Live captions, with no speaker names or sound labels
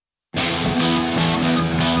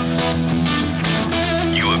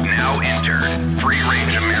Unfiltered,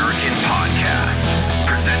 free-range American podcast.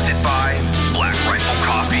 Presented by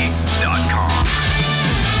BlackRifleCoffee.com.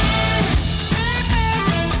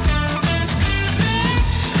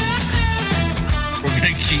 We're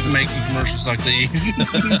going to keep making commercials like these.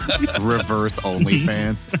 Reverse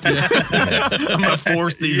OnlyFans. I'm going to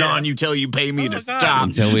force these on you till you pay me to stop.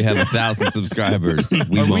 Until we have 1,000 subscribers, we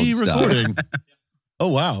Are won't we stop. recording? Oh,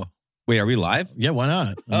 wow. Wait, are we live? Yeah, why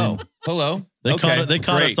not? Hello. They Okay, caught great.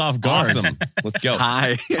 us off guard. Awesome. Let's go.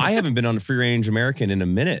 Hi. I haven't been on a Free Range American in a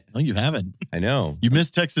minute. No, you haven't. I know. You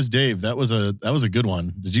missed Texas Dave. That was a good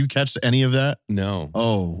one. Did you catch any of that? No.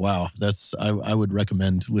 Oh, wow. I would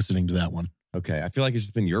recommend listening to that one. Okay. I feel like it's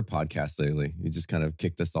just been your podcast lately. You just kind of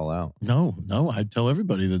kicked us all out. No. I tell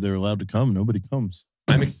everybody that they're allowed to come. Nobody comes.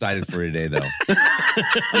 I'm excited for today, though.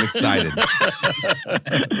 I'm excited.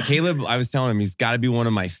 Caleb, I was telling him he's got to be one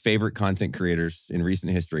of my favorite content creators in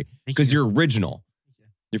recent history because you're original.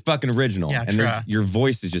 You're fucking original. Yeah, and then your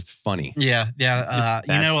voice is just funny. Yeah.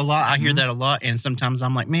 You know, a lot. I hear that a lot. And sometimes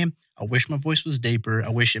I'm like, man, I wish my voice was deeper. I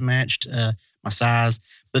wish it matched my size.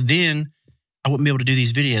 But then I wouldn't be able to do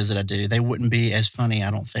these videos that I do. They wouldn't be as funny,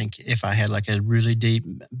 I don't think, if I had like a really deep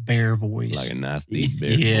bear voice. Like a nice deep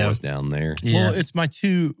bear voice down there. Yeah. Well, it's my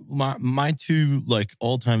two like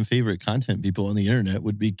all-time favorite content people on the internet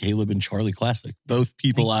would be Caleb and Charlie Classic. Both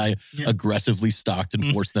people I aggressively stalked and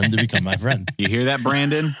forced them to become my friend. You hear that,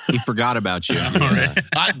 Brandon? He forgot about you. Yeah.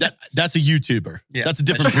 That's a YouTuber. Yeah. That's a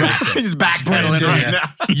different bracket. He's backpedaling right now.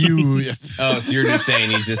 Oh, so you're just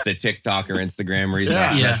saying he's just a TikTok or Instagram where he's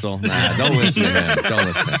not Yeah. special? Nah, don't listen to him. Don't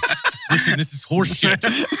listen to him. This is horse shit.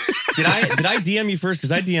 Did I DM you first?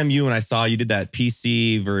 Because I DM'd you when I saw you did that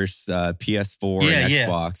PC versus PS4 and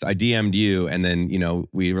Xbox. I DM'd you, and then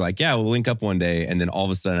we were like, yeah, we'll link up one day. And then all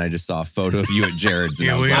of a sudden, I just saw a photo of you at Jared's.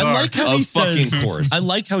 And I was like, I like how he says. Fucking course. I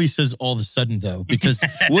like how he says all of a sudden though, because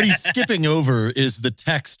what he's skipping over is the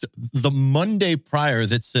text the Monday prior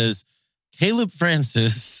that says, Caleb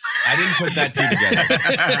Francis. I didn't put that two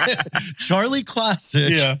together. Charlie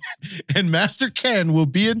Classic and Master Ken will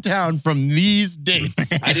be in town from these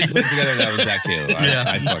dates. I didn't put together that was that Caleb.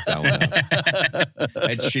 I fucked that one up. I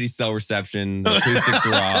had shitty cell reception. The acoustics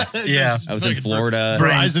were off. Yeah. I was in Florida.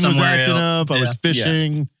 Verizon was acting else. up. I was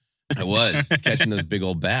fishing. I was catching those big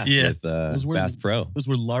old bass with Bass Pro. Those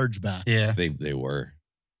were large bass. Yeah. They were.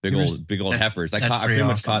 Big old heifers. I pretty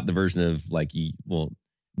much caught the version of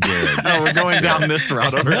Jared. Oh, we're going down this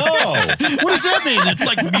route over. No. What does that mean? It's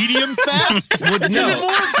like medium fat? It's even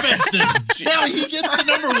more offensive. Now he gets the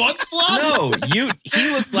number one slot? No, he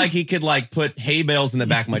looks like he could put hay bales in the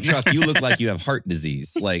back of my truck. You look like you have heart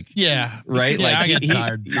disease. Right? Yeah, I get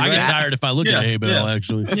tired. I get tired if I look at a hay bale,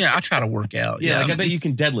 actually. Yeah, I try to work out. Yeah, I bet you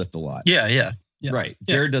can deadlift a lot. Yeah. Right.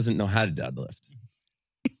 Jared doesn't know how to deadlift.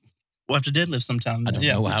 We'll have to deadlift sometime. I don't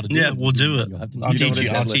know how to do it. Yeah, we'll do it. I'll teach you.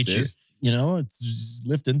 I'll deadlift teach you. is? It's just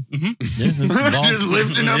lifting. Mhm. Yeah, it's Just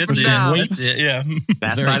lifting up That's and it. down. That's it. Yeah.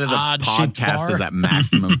 That Very side of the odd-shaped podcast bar. is at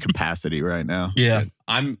maximum capacity right now. Yeah.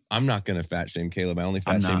 I'm not gonna fat shame Caleb. I only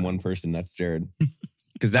I'm fat shame not. one person. That's Jared.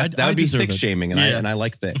 Because that I would be deserve thick it. shaming, and I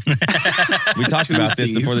like thick. We talked Two about this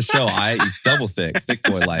Cs. before the show. I double thick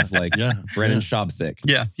boy life, Brennan Schaub thick.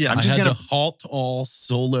 Yeah. I had to halt all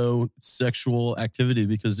solo sexual activity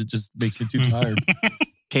because it just makes me too tired.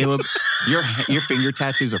 Caleb, your finger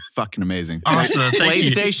tattoos are fucking amazing. Awesome. Thank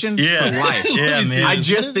you. PlayStation Yeah. for life. Yeah, man. I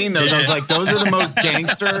just seen those. I was Yeah. like, those are the most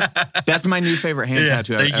gangster. That's my new favorite hand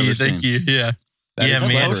tattoo I've ever seen. Thank you. Yeah. That Yeah, is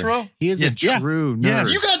man. clever. He is a true nerd. Yeah.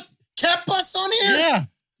 You got Cat Bus on here?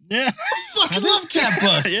 Yeah. I fucking love Cat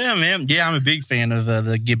Bus. Yeah, man. Yeah, I'm a big fan of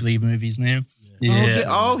the Ghibli movies, man. Yeah.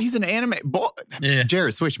 Oh, he's an anime. Boy. Yeah.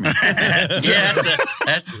 Jared, switch me. Yeah,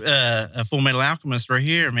 that's a Full Metal Alchemist right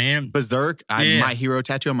here, man. Berserk. My hero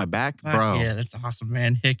tattoo on my back. Bro. Yeah, that's awesome,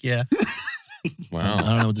 man. Heck yeah. Wow. I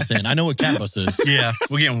don't know what to say. I know what Cat Bus is. Yeah,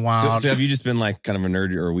 we're getting wild. So have you just been kind of a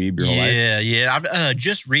nerd or a weeb your whole life? Yeah. I've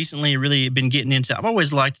just recently really been getting into, I've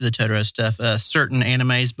always liked the Totoro stuff, certain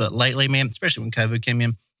animes, but lately, man, especially when COVID came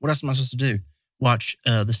in, what else am I supposed to do? Watch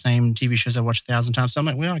the same TV shows I watched 1,000 times. So I'm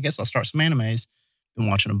like, well, I guess I'll start some animes. Been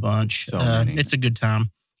watching a bunch. So many. It's a good time.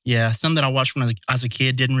 Yeah, some that I watched when I was a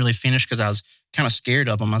kid, didn't really finish because I was kind of scared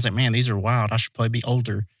of them. I was like, man, these are wild. I should probably be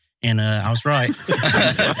older. And I was right.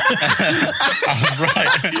 I was right.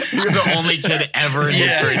 You're the only kid ever in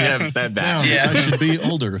history to have said that. Yeah, I should be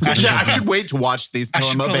older. I should wait to watch these I till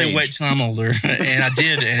should I'm of probably age. wait till I'm older. And I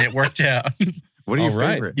did, and it worked out. What are your All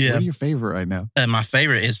right. favorite? Yeah. What are your favorite right now? My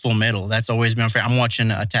favorite is Full Metal. That's always been my favorite. I'm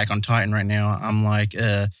watching Attack on Titan right now. I'm like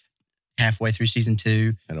halfway through season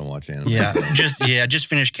 2. I don't watch anime. Yeah, just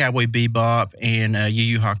finished Cowboy Bebop and Yu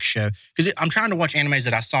Yu Hakusho because I'm trying to watch animes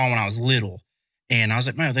that I saw when I was little, And I was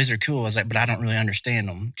like, man, these are cool. I was like, but I don't really understand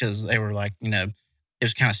them because they were like, it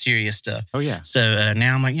was kind of serious stuff. Oh, yeah. So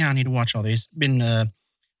now I'm like, yeah, I need to watch all these. Been, what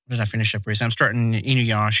did I finish up recently? I'm starting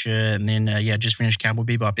Inuyasha and then, just finished Cowboy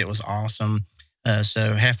Bebop. It was awesome.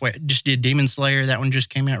 So halfway, just did Demon Slayer. That one just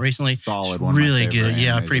came out recently. Solid one. Really good.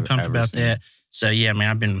 Yeah, I'm pretty pumped about that. So yeah, man,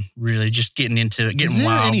 I've been really just getting into it, getting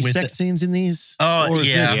wild with it. Is there any sex scenes in these? Oh,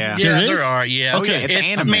 yeah. There are. Yeah. Okay,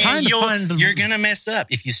 it's anime. Man, you're gonna mess up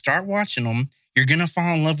if you start watching them. You're gonna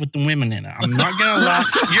fall in love with the women in it. I'm not gonna lie.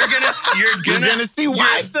 You're gonna see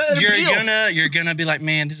why you're gonna be like,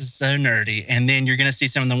 man, this is so nerdy. And then you're gonna see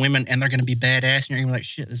some of the women, and they're gonna be badass, and you're gonna be like,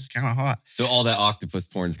 shit, this is kind of hot. So all that octopus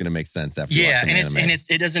porn is gonna make sense after. Yeah, and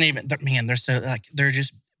it doesn't even. Man, they're so they're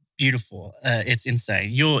just beautiful. It's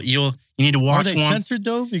insane. You need to watch. Are they censored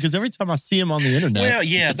though? Because every time I see them on the internet, well,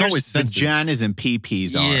 yeah, it's always censored. Vaginas and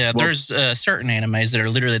PPs on. Yeah, there's certain animes that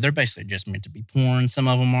are they're basically just meant to be porn. Some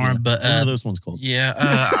of them are, but what are those ones called? Yeah,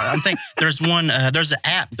 I think there's one. There's an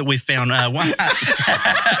app that we found.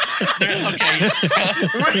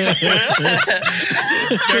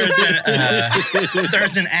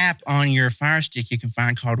 There's an app on your Fire Stick you can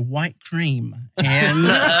find called White Cream, and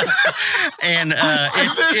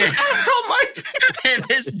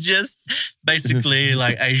it's just basically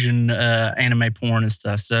like Asian anime porn and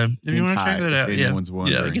stuff. So if you want to check that out, it gets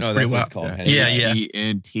pretty wild.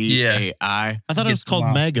 ENTAI. I thought it was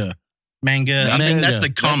called Manga. Manga. I think that's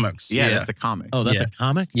the comics. That's the comic. Oh, that's a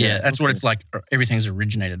comic? Yeah, that's what it's like. Everything's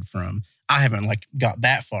originated from. I haven't got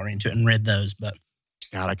that far into it and read those, but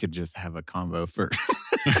God, I could just have a combo for.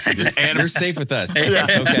 You're safe with us. Yeah.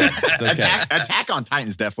 Okay. It's okay. Attack on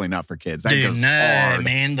Titan's definitely not for kids. That dude, goes hard.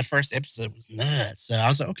 man. The first episode was nuts. So I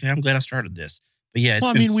was like, okay, I'm glad I started this. But yeah,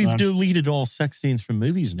 we've deleted all sex scenes from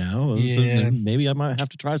movies now. Yeah. So maybe I might have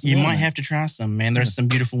to try some. You might have to try some, man. There's some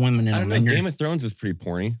beautiful women in them. Game of Thrones is pretty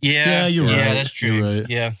porny. Yeah, you're right. Yeah, that's true. You're right.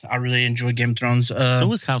 Yeah, I really enjoy Game of Thrones. So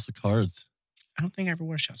was House of Cards. I don't think I ever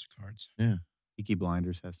watched House of Cards. Yeah. Peaky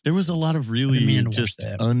Blinders has. There was a lot of really just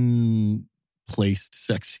unplaced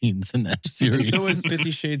sex scenes in that series. So was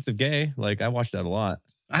 50 Shades of Gay. Like I watched that a lot.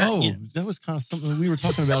 That was kind of something we were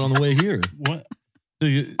talking about on the way here. What?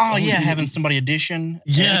 Having somebody audition.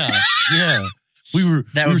 Yeah. We were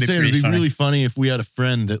saying it'd be really funny if we had a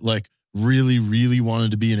friend that like really, really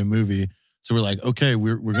wanted to be in a movie. So we're like, okay,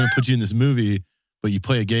 we're gonna put you in this movie, but you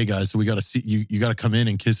play a gay guy, so we gotta see you gotta come in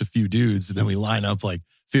and kiss a few dudes, and then we line up like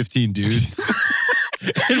 15 dudes.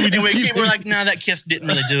 And we're like, no, that kiss didn't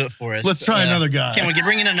really do it for us. Let's try another guy. Can we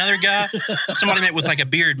bring in another guy? Somebody with like a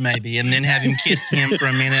beard maybe, and then have him kiss him for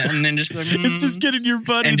a minute, and then just be like, It's just getting your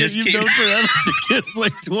buddy that you've known forever to kiss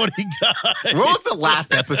like 20 guys. What was the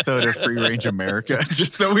last episode of Free Range America?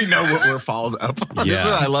 Just so we know what we're followed up on. Yeah. This is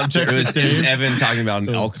what I love. It was Evan talking about an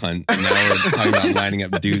elk hunt, and now we're talking about lining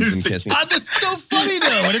up dudes and kissing. That's so funny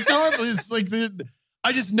though, and it's horrible. It's like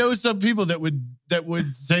I just know some people that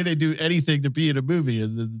would say they do anything to be in a movie,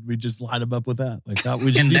 and then we just line them up with that. Like that, we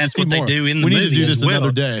just and need that's to see what more. they do in the movie. We need to do this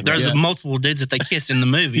another day. There's multiple dudes that they kiss in the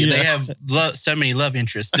movie. Yeah. They have so many love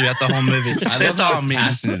interests throughout the whole movie. It's all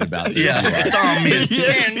passionate about this. Yeah, it's all men.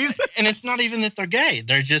 And it's not even that they're gay.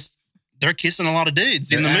 They're kissing a lot of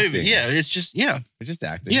dudes in the movie. Acting. Yeah, it's just They're just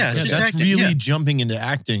acting. Yeah, it's just that's acting. really Yeah. jumping into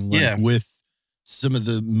acting with some of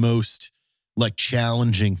the most like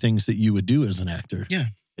challenging things that you would do as an actor. Yeah.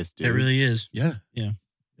 It really is. Yeah.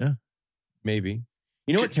 Maybe.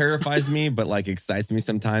 You know what terrifies me, but like excites me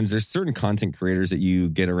sometimes? There's certain content creators that you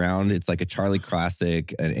get around. It's like a Charlie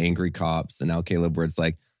Classic, an Angry Cops, and now Caleb, where it's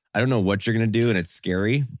like, I don't know what you're going to do, and it's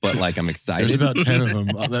scary, but like I'm excited. There's about 10 of them.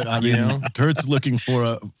 I mean, Kurt's looking for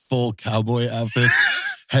a full cowboy outfits,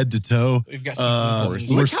 head to toe. We've got some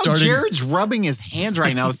Look how Jared's rubbing his hands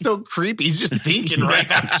right now. It's so creepy. He's just thinking right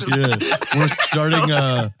now. We're starting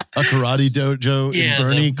a karate dojo in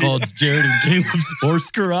Bernie called Jared and Caleb's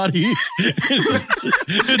Horse Karate.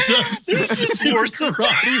 it's us horses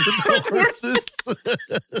karate with horses.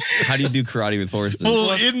 How do you do karate with horses?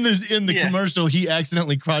 Well, in the commercial, he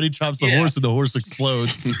accidentally karate chops the horse and the horse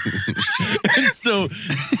explodes. And so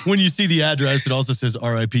when you see the address, it also says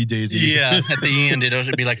R.I.P. Daisy. Yeah, at the end, it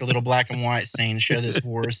should be like a little black and white scene, show this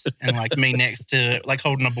horse and like me next to it, like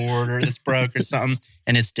holding a board or that's broke or something,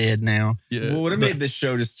 and it's dead now. Yeah. Well, what made this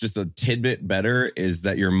show just a tidbit better is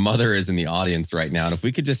that your mother is in the audience right now. And if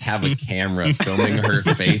we could just have a camera filming her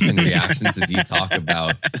face and reactions as you talk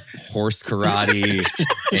about horse karate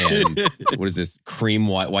and what is this,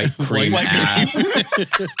 white cream abs,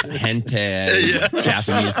 hentai,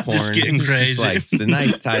 Japanese porn. Just getting crazy. It's like, it's a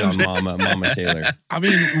nice tie on Mama Taylor. I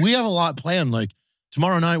mean, we have a lot planned. Like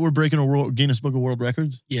tomorrow night we're breaking a Guinness Book of World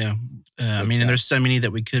Records. Yeah, I mean, and there's so many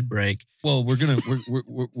that we could break. Well, we're gonna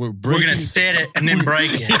set it and then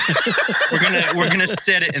break it. we're gonna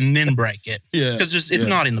set it and then break it. Yeah, because it's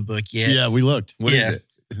not in the book yet. Yeah, we looked. What is it?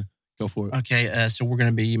 Go for it. Okay, so we're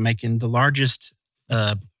gonna be making the largest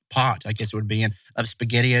pot, I guess it would be, of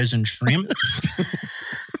SpaghettiOs and shrimp.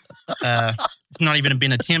 It's not even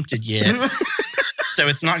been attempted yet, so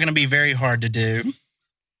it's not gonna be very hard to do.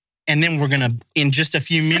 And then we're gonna, in just a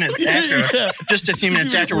few minutes after,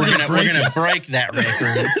 we're gonna break that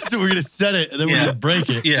record. So we're gonna set it, and then we're gonna break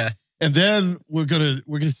it. Yeah, and then we're gonna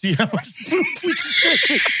see how much.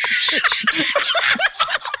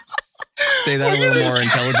 Say that a little more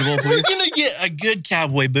intelligible, please. We're gonna get a good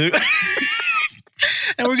cowboy boot,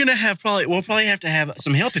 and we'll probably have to have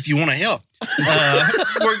some help if you want to help.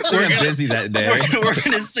 We're busy that day. We're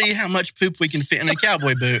gonna see how much poop we can fit in a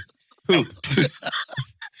cowboy boot. Poop.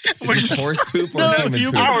 We're just horse poop or human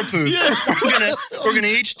poop? Our poop. Yeah. We're gonna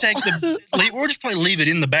each take we'll just probably leave it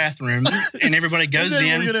in the bathroom, and everybody goes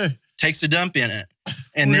in, takes a dump in it,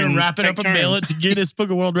 and we're then gonna wrap it up and mail it to Guinness Book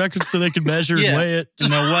of World Records so they can measure and weigh it.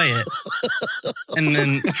 And they'll weigh it. And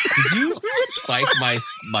then did you spike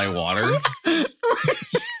my water?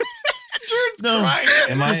 No,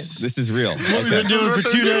 this is real. This is what we've been doing for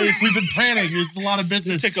 2 days. We've been planning. It's a lot of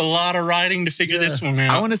business. It took a lot of writing to figure this one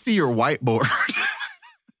out. I want to see your whiteboard.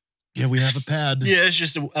 Yeah, we have a pad. Yeah, it's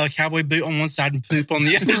just a cowboy boot on one side and poop on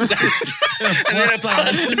the other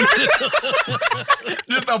side. And then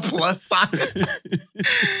just a plus sign.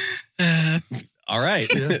 All right.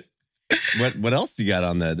 Yeah. What else you got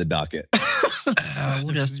on the docket?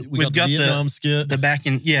 What else? We've got the Vietnam skit.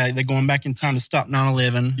 They're going back in time to stop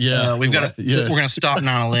 9/11. Yeah, we're gonna stop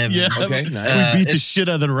 9/11. Yeah, okay. Nice. We beat the shit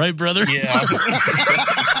out of the Wright brothers. Yeah.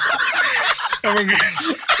 And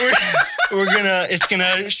it's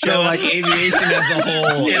gonna show like aviation as a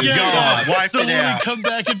whole. It's gone. Wipe so it when out. we come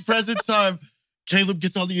back in present time, Caleb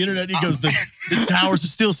gets on the internet and he goes, the towers are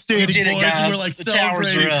still standing, We did it, boys. guys. And we're like The towers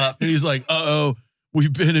celebrating. are up. And he's like,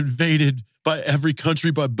 we've been invaded by every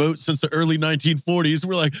country by boat since the early 1940s.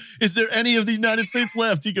 We're like, is there any of the United States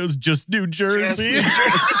left? He goes, just New Jersey.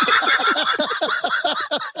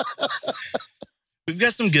 We've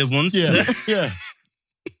got some good ones. Yeah.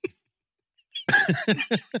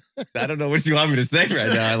 I don't know what you want me to say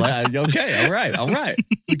right now. Okay, all right.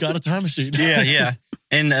 We got a time machine. Yeah.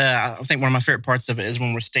 And I think one of my favorite parts of it is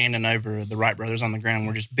when we're standing over the Wright brothers on the ground,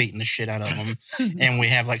 we're just beating the shit out of them. And we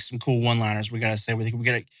have like some cool one-liners we got to say. We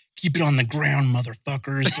got to keep it on the ground,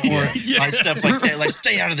 motherfuckers. Or like stuff like that. Like,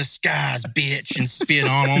 stay out of the skies, bitch, and spit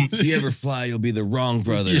on them. If you ever fly, you'll be the wrong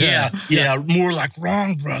brother. Yeah. More like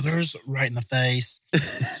wrong brothers, right in the face.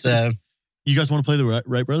 So, you guys want to play the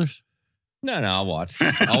Wright brothers? No, I'll watch.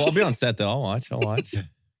 I'll be on set though. I'll watch.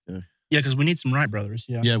 Yeah, because we need some Wright brothers.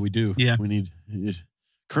 Yeah, we do. Yeah, we need.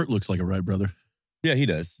 Kurt looks like a Wright brother. Yeah, he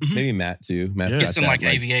does. Mm-hmm. Maybe Matt too. Matt's got some like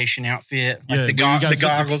aviation outfit, like the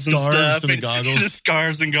goggles and stuff, and the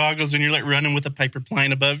scarves and goggles, and you're like running with a paper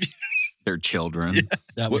plane above you. They're children. Yeah.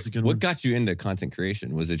 That was a good one. What got you into content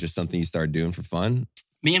creation? Was it just something you started doing for fun?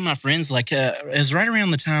 Me and my friends, like, it was right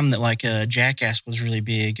around the time that like Jackass was really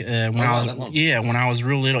big. When I was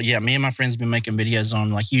real little. Yeah, me and my friends have been making videos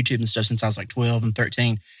on like YouTube and stuff since I was like 12 and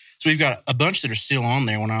 13. So we've got a bunch that are still on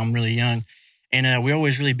there when I'm really young, and we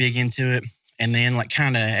always really big into it. And then like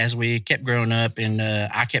kind of as we kept growing up, and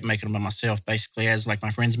I kept making them by myself basically as like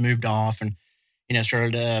my friends moved off and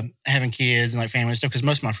started having kids and like family and stuff, because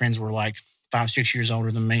most of my friends were like 5-6 years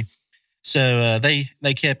older than me. So they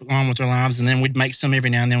kept on with their lives, and then we'd make some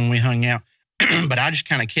every now and then when we hung out. But I just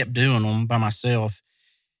kind of kept doing them by myself.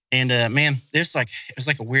 And man, it was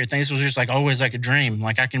like a weird thing. This was just like always like a dream.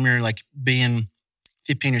 Like I can remember like being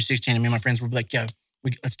 15 or 16, and me and my friends would be like, "Yo,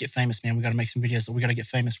 let's get famous, man. We got to make some videos. We got to get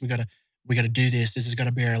famous. We got to do this. This has got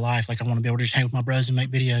to be our life. Like I want to be able to just hang with my bros and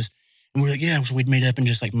make videos." And we're like, "Yeah." So we'd meet up and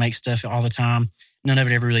just like make stuff all the time. None of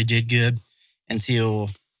it ever really did good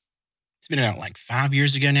until. It's been about like 5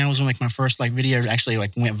 years ago now was when like my first like video actually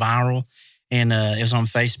like went viral, and it was on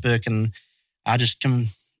Facebook, and I just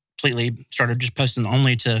completely started just posting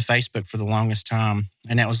only to Facebook for the longest time.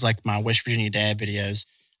 And that was like my West Virginia dad videos.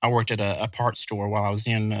 I worked at a parts store while I was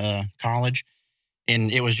in college,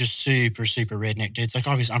 and it was just super, super redneck, dude. It's like,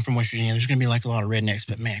 obviously I'm from West Virginia. There's going to be like a lot of rednecks,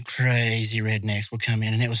 but man, crazy rednecks would come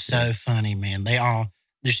in, and it was so funny, man. They all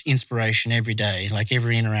just inspiration every day, like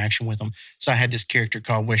every interaction with them. So I had this character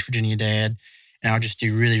called West Virginia Dad, and I'll just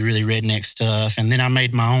do really, really redneck stuff. And then I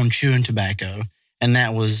made my own chewing tobacco, and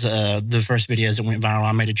that was the first videos that went viral.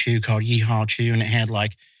 I made a chew called Yeehaw Chew, and it had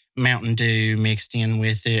like Mountain Dew mixed in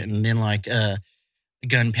with it, and then like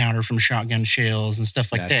gunpowder from shotgun shells and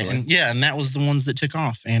stuff like that. And and that was the ones that took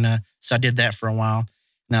off. And so I did that for a while.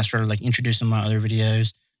 And I started like introducing my other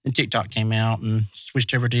videos. Then TikTok came out and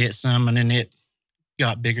switched over to it some, and then it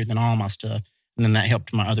got bigger than all my stuff. And then that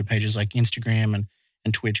helped my other pages like Instagram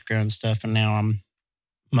and Twitch grow and stuff. And now I'm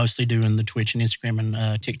mostly doing the Twitch and Instagram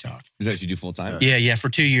and TikTok. Is that what you do full time? Yeah. For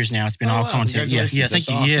 2 years now, it's been all content. Yeah. Thank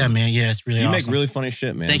you. Awesome. Yeah, man. Yeah, it's really awesome. You make really funny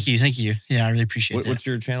shit, man. Thank you. Yeah, I really appreciate that. What's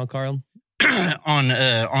your channel, Carl?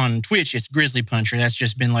 On Twitch, it's Grizzly Puncher. That's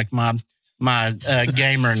just been like my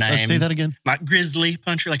gamer name. Say that again. My Grizzly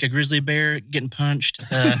Puncher, like a grizzly bear getting punched.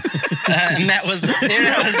 And that was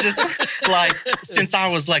just like since I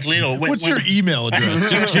was like little. What's your email address?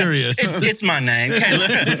 Just curious. It's my name,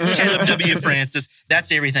 Caleb W. Francis.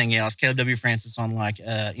 That's everything else. Caleb W. Francis on like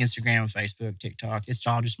Instagram, Facebook, TikTok. It's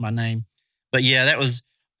all just my name. But yeah, that was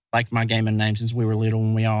like my gaming name since we were little,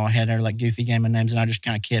 when we all had our like goofy gaming names, and I just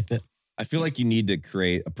kind of kept it. I feel like you need to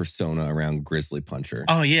create a persona around Grizzly Puncher.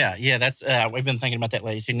 Oh yeah. That's we've been thinking about that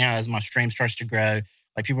lately. So now as my stream starts to grow,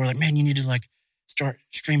 like people are like, man, you need to like start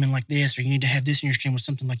streaming like this, or you need to have this in your stream with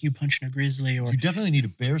something like you punching a grizzly, or you definitely need a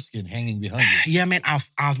bearskin hanging behind you. Yeah, man, I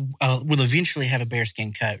will eventually have a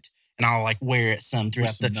bearskin coat, and I'll like wear it some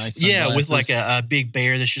throughout the nice with like a big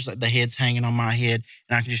bear that's just like the head's hanging on my head,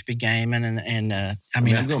 and I can just be gaming and I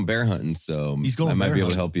mean I'm going bear hunting, so I might be able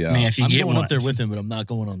to help you out. Man, if you I'm get going one up there with him, but I'm not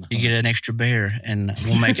going on the hunt. You get an extra bear, and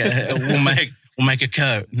we'll make we'll make a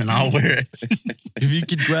coat, and I'll wear it. If you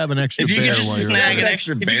could grab an extra bear, if you could just snag an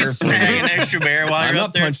extra bear while you're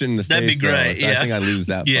up there, punching in the face, that'd be great. Though. I think I lose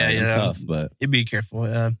that fight. Yeah. Tough, but you'd be careful.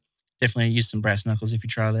 Definitely use some brass knuckles if you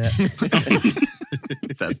try that.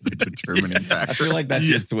 That's the determining factor. I feel like that's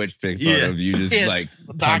your Twitch pic photo of you just like.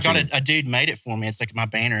 I got a dude made it for me. It's like my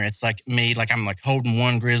banner. It's like me, like I'm like holding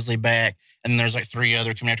one grizzly back, and there's like 3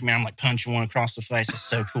 other coming after me. I'm like punching one across the face. It's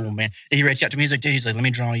so cool, man. And he reached out to me. He's like, dude, let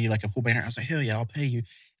me draw you like a cool banner. I was like, hell yeah, I'll pay you.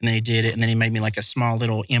 And then he did it, and then he made me like a small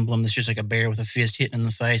little emblem that's just like a bear with a fist hitting in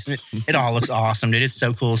the face. It all looks awesome, dude. It's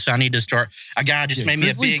so cool. So I need to start. A guy just made me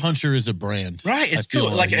a big Puncher is a brand, right? It's cool.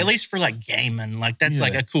 Like at least for like gaming, like that's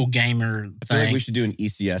like a cool gamer thing. I feel like we should do an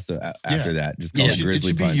ECS after that. Just call it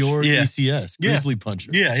Grizzly Punch. Be your ECS, Grizzly Puncher.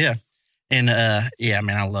 Yeah. And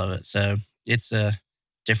man, I love it. So it's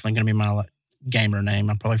definitely gonna be my gamer name.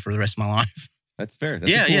 Probably for the rest of my life. That's fair.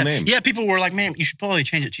 That's a cool name. Yeah, people were like, man, you should probably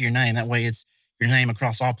change it to your name. That way it's your name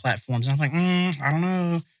across all platforms. And I'm like, I don't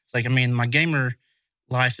know. It's like, I mean, my gamer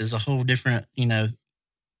life is a whole different,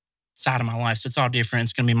 side of my life. So it's all different.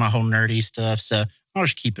 It's going to be my whole nerdy stuff. So I'll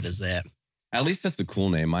just keep it as that. At least that's a cool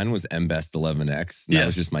name. Mine was mbest11x. That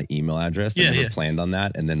was just my email address. I never planned on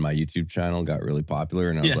that. And then my YouTube channel got really popular.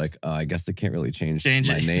 And I was like, I guess I can't really change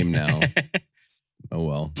my name now. Oh,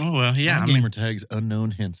 well. Yeah. My gamer tag's Unknown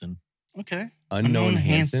Henson. Okay. Unknown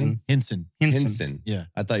Henson? Henson. Yeah.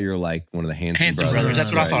 I thought you were like one of the Hanson brothers.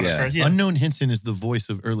 That's what I thought at first. Yeah. Unknown Henson is the voice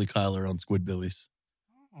of Early Kyler on Squidbillies.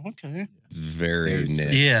 Oh, okay. It's very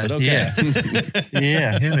niche. Yeah. But okay.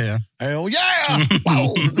 Yeah. Hell yeah.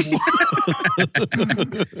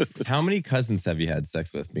 How many cousins have you had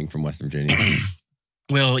sex with being from West Virginia?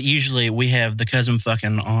 Well, usually we have the cousin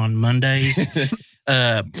fucking on Mondays.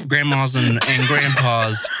 Grandmas and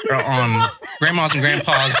grandpas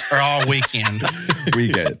are all weekend.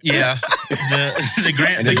 Yeah.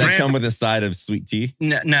 And does that come with a side of sweet tea?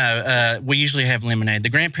 No. We usually have lemonade. The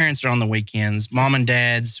grandparents are on the weekends. Mom and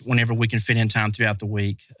dad's whenever we can fit in time throughout the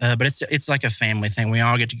week. But it's like a family thing. We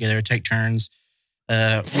all get together, take turns.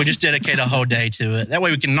 We just dedicate a whole day to it. That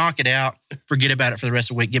way we can knock it out, forget about it for the rest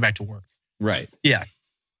of the week, get back to work. Right. Yeah.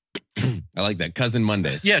 I like that. Cousin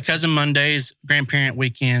Mondays. Yeah, cousin Mondays, grandparent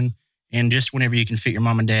weekend, and just whenever you can fit your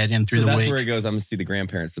mom and dad in through the week. That's where it goes. I'm going to see the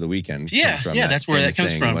grandparents for the weekend. Yeah, that's where that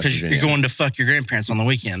comes from, because you're going to fuck your grandparents on the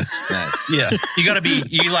weekends. Nice. Yeah, you got to be,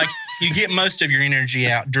 you get most of your energy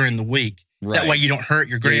out during the week. Right. That way you don't hurt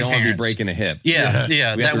your grandparents. You don't want to be breaking a hip. Yeah. We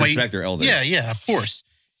have to respect their elders. Yeah, of course.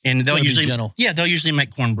 And they'll usually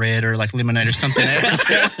make cornbread or like lemonade or something. Yeah,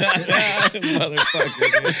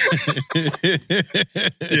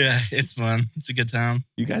 it's fun. It's a good time.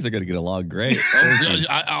 You guys are going to get along great.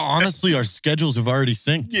 Honestly, our schedules have already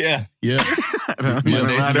synced. Yeah.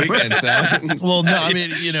 Mondays and weekends. Well, no, I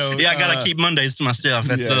mean, I got to keep Mondays to myself.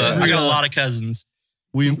 I got a lot of cousins.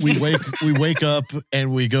 We wake up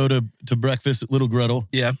and we go to breakfast at Little Gretel.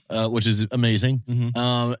 Yeah. Which is amazing.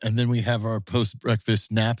 Mm-hmm. And then we have our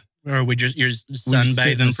post-breakfast nap. Or you're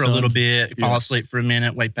sunbathing for a little bit, fall asleep for a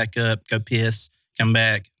minute, wake back up, go piss, come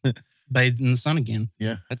back. bathed in the sun again.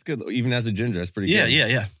 Yeah. That's good. Even as a ginger, that's pretty Yeah,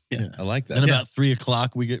 good. Yeah. I like that. Then about 3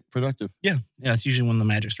 o'clock, we get productive. Yeah. It's usually when the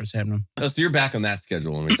magic starts happening. Oh, so you're back on that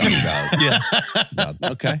schedule when we talk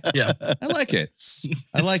about. Okay. Yeah. I like it.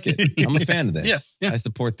 I'm a fan of this. Yeah. I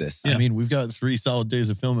support this. I mean, we've got 3 solid days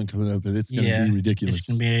of filming coming up, and it's going to be ridiculous. It's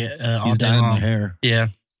going to be all He's day dyeing long. my hair. Yeah.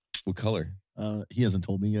 What color? He hasn't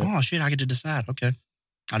told me yet. Oh, shit. I get to decide. Okay.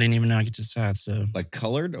 I didn't even know I get to decide. So, Like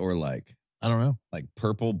colored or like I don't know. like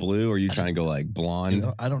purple, blue? Or are you trying to go like blonde,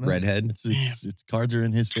 I don't know. redhead? It's cards are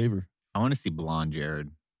in his favor. I want to see blonde Jared.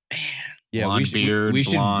 Yeah, blonde beard,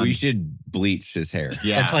 blonde. we should bleach his hair.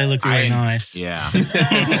 Yeah, that probably look really nice. Yeah,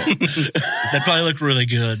 that probably look really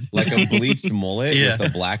good. Like a bleached mullet with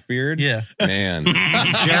a black beard. Yeah. Man.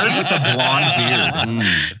 Jared with a blonde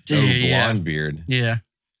beard. Dude, blonde beard. Yeah.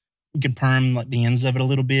 You can perm like the ends of it a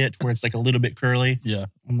little bit where it's like a little bit curly. Yeah.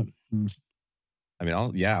 I mean,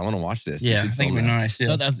 I want to watch this. Yeah, I think it'd be nice.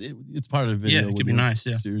 Yeah. No, it's part of the video. Yeah, it could be nice.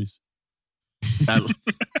 Yeah. Series.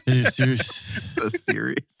 Series. The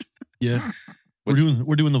series. Yeah. We're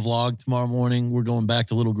doing the vlog tomorrow morning. We're going back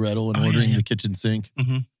to Little Gretel and ordering the kitchen sink,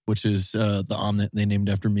 which is the omelet they named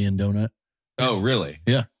after me and Donut. Oh, really?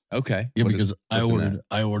 Yeah. Okay. Yeah, because I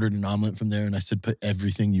ordered an omelet from there, and I said put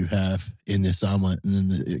everything you have in this omelet,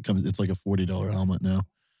 and then it's like a $40 omelet now.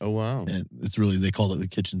 Oh wow! And it's really, they call it the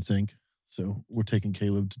kitchen sink. So we're taking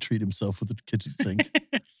Caleb to treat himself with the kitchen sink.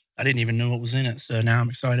 I didn't even know what was in it, so now I'm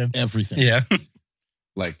excited. Everything. Yeah.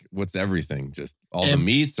 Like, what's everything? Just all the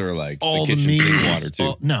meats, or like all the kitchen sink water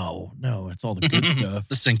too? No, it's all the good stuff.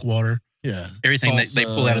 The sink water. Yeah. Everything that they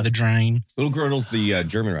pull out of the drain. Little Gretel's the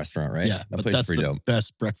German restaurant, right? Yeah, that but place that's is pretty the dope.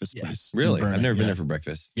 best breakfast place. Really? I've never been there for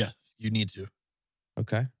breakfast. Yeah, you need to.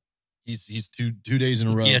 Okay. He's two days in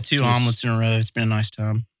a row. Yeah, 2 omelets in a row. It's been a nice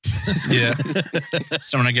time. Yeah.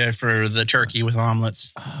 So I'm going to go for the turkey with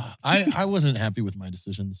omelets. I wasn't happy with my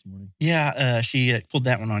decision this morning. Yeah, she pulled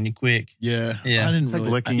that one on you quick. Yeah. Yeah. I didn't It's like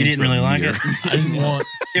really, looking You didn't really like mirror. it? I didn't want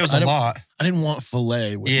It was a lot. I didn't want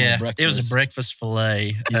filet with my breakfast. It was a breakfast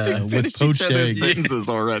filet. with Finish poached each other's eggs. sentences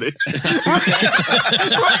already. You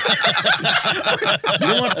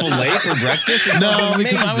don't want filet for breakfast? It No, sounds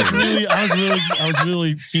because amazing. I was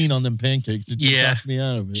really keen on them pancakes. It just Yeah. talked me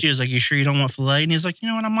out of it. She was like, "You sure you don't want filet?" And he's like, "You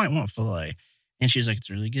know what? I might want filet." And she's like, "It's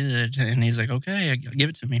really good." And he's like, "Okay, give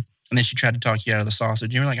it to me." And then she tried to talk you out of the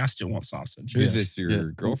sausage. You were like, "I still want sausage." Who's this?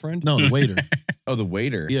 Your girlfriend? No, the waiter. Oh, the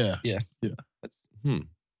waiter. Yeah. That's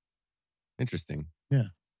interesting. Yeah.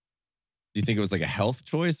 Do you think it was like a health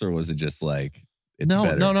choice, or was it just like it's No.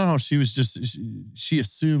 better? She was just she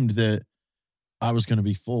assumed that I was going to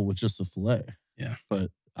be full with just the filet. Yeah. But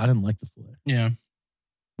I didn't like the filet. Yeah.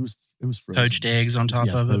 It was frozen. Poached eggs on top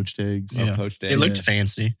of it. Poached eggs. Yeah. Oh, poached egg. It looked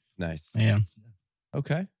fancy. Nice. Yeah.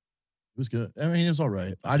 Okay. It was good. I mean, it was all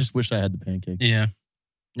right. I just wish I had the pancake. Yeah.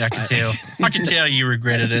 I could tell. I could tell you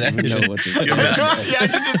regretted it. You know what to say. Yeah, I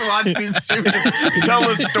can just watch these two just tell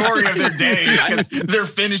the story of their day because they're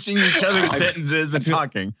finishing each other's sentences and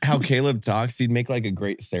talking. How Caleb talks, he'd make like a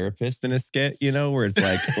great therapist in a skit, you know, where it's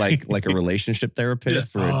like a relationship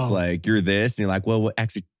therapist, where it's like you're this, and you're like, well,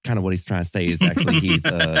 actually, kind of what he's trying to say is actually he's.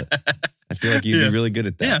 I feel like you'd be really good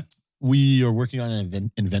at that. Yeah. We are working on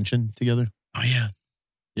an invention together. Oh, yeah.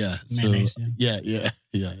 Yeah. Mayonnaise, Yeah.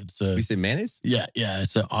 It's We say mayonnaise?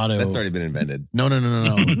 it's an auto. That's already been invented. No.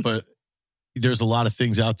 But there's a lot of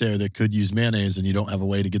things out there that could use mayonnaise, and you don't have a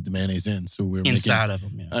way to get the mayonnaise in. So we're Inside of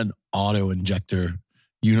them, making an auto injector,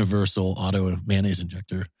 universal auto mayonnaise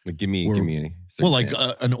injector. Like, give me any. Well, like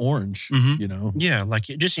an orange, you know, Yeah, like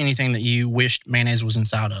just anything that you wished mayonnaise was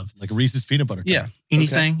inside of. like a Reese's peanut butter cup. Yeah,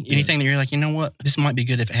 anything that you're like, you know what, this might be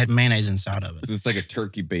good if it had mayonnaise inside of it. So it's like a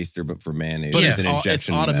turkey baster, but for mayonnaise. But It's an it's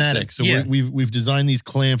injection. automatic. method. So Yeah. we've designed these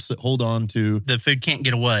clamps that hold on to. The food can't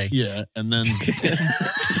get away, Yeah, and then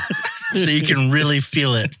so you can really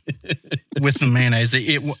feel it with the mayonnaise.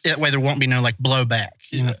 That way there won't be no like blowback.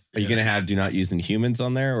 You know? Are you going to have do not use in humans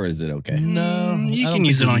on there, or is it okay? No, You I can don't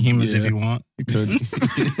use it think on we- humans if yeah. you want. you could.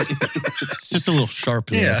 It's just a little sharp.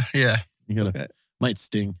 Though. Yeah. You gotta Okay. might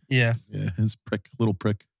sting. Yeah. Yeah, it's little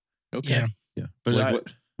prick. Okay. Yeah. Yeah, but Like,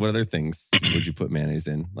 what other things would you put mayonnaise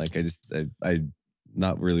in? Like, I'm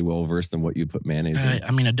not really well versed in what you put mayonnaise in.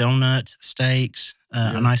 I mean, a donut, steaks,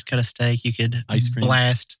 a nice cut of steak. You could Ice cream.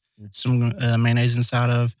 blast some mayonnaise inside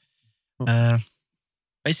of.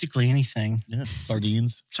 Basically anything. yeah,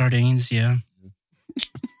 sardines. Sardines, yeah.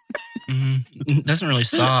 Doesn't really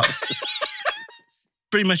stop.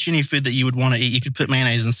 Pretty much any food that you would want to eat, you could put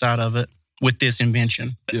mayonnaise inside of it. with this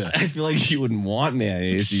invention. Yeah. I feel like you wouldn't want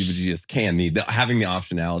mayonnaise, but you just can. Having the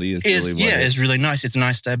optionality is really it's really nice. It's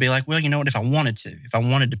nice to be like, well, you know what? If I wanted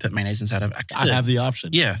to put mayonnaise inside of it, I could. I have the option.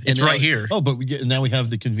 Yeah, it's right here. Oh, but now we have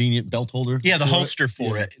the convenient belt holder. Yeah, the holster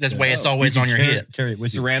for it. That's why it's always on your hip. Carry it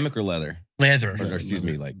with ceramic or leather. Leather. Or excuse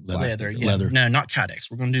me, like leather. Yeah. Leather. No, not Kydex.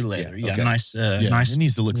 We're going to do leather. Yeah, okay. nice. Nice. It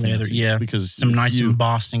needs to look leather. fancy. Yeah, because some nice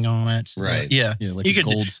embossing on it. Right. Yeah. Yeah, like a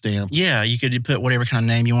gold stamp. Yeah, you could put whatever kind of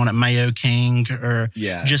name you want at Mayo King or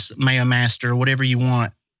just Mayo Master, whatever you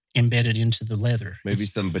want embedded into the leather. Maybe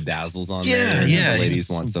some bedazzles on Yeah, there. yeah. The ladies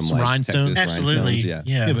want some like rhinestones. Texas Absolutely. rhinestones.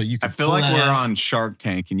 Yeah. Yeah, but you I can feel pull like that we're out. on Shark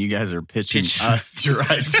Tank and you guys are pitching us your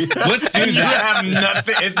idea. Let's do You that. have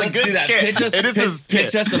nothing. It's a Let's good do that. skit.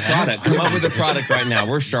 Pitch us a product. Come up with a product right now.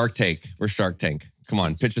 We're Shark Tank. Come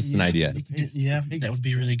on, pitch us an idea. Yeah, that would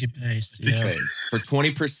be really good base. Yeah. Okay. For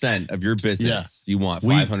 20% of your business, you want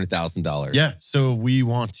 $500,000. Yeah, so we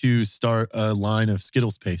want to start a line of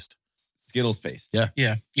Skittles paste. Skittles paste. Yeah.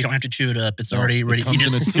 Yeah, you don't have to chew it up. It's already ready. It You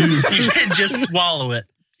comes in a tube. can just swallow it.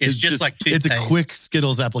 It's just like toothpaste. It's a quick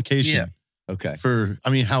Skittles application. Yeah. Okay.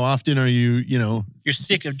 How often are you, You're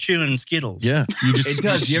sick of chewing Skittles. yeah. You just, It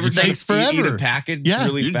does. You ever it takes forever. eat a package Yeah.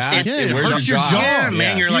 really fast? Yeah, It it wears hurts your jaw. Yeah,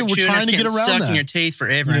 man, you're like we're chewing trying it's to get getting around stuck that. in your teeth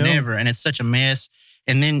forever and ever, and it's such a mess.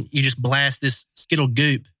 And then you just blast this Skittle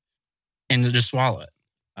goop and just swallow it.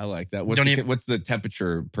 I like that. Don't even- What's the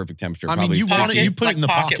temperature? Perfect temperature. I mean, Probably you want it, 50? you put it in the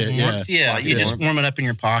pocket. warmth. Yeah, you just warm it up in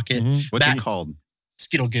your pocket. Mhm. What's it called?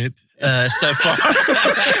 Skittle goop. So far, Still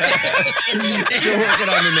working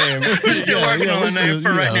on the name. we're still working on the name. For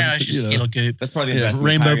right now, it's just you know. Skittle goop. That's probably the Yeah, investment.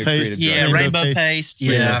 rainbow Pioneer paste. Creative Yeah, Drive. Rainbow rainbow paste. paste.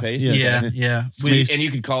 Yeah, paste. yeah. Taste. And you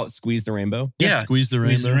could call it Squeeze the Rainbow. Yeah. Squeeze the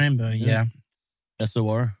Squeeze rainbow. the rainbow. Yeah,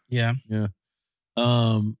 SOR. yeah.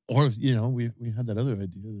 Or we had that other idea,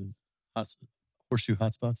 the horseshoe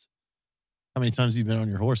hotspots. How many times have you been on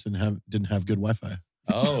your horse and didn't have good Wi-Fi?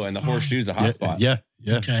 Oh, and the horseshoe's a hotspot. Yeah.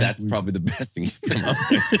 Okay. That's probably the best thing you've come up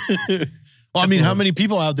with. Well, I mean, how many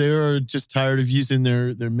people out there are just tired of using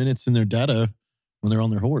their minutes and their data when they're on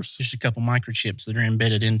their horse? Just a couple microchips that are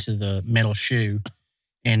embedded into the metal shoe,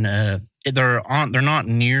 and they're not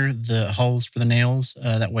near the holes for the nails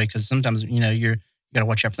that way, because sometimes you got to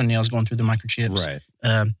watch out for the nails going through the microchips.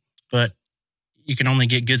 Right. But you can only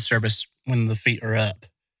get good service when the feet are up.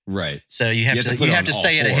 Right. So you have to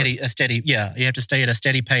stay at a steady. Yeah, you have to stay at a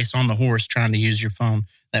steady pace on the horse, trying to use your phone.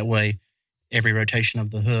 That way, every rotation of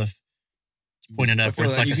the hoof is pointed up where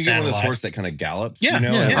it's like you a can get one of satellite. those horse that kind of gallops. Yeah, You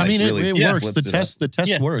know, Yeah, and I mean, really it works. flips it up. The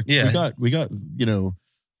tests work. Yeah. We got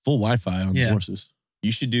full Wi-Fi on the horses.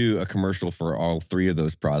 You should do a commercial for all three of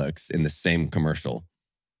those products in the same commercial.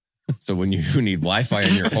 So when you need Wi-Fi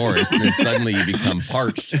on your horse, then suddenly you become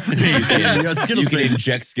parched. You can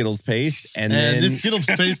inject Skittles paste, and then this Skittles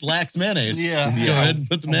paste lacks mayonnaise. Yeah. Let's go ahead and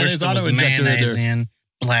put the mayonnaise auto some injector in mayonnaise there.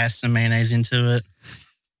 blast some mayonnaise into it,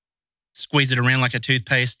 squeeze it around like a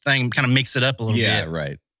toothpaste thing, kind of mix it up a little yeah, bit.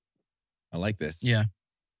 right. I like this. Yeah.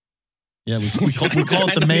 Yeah, we call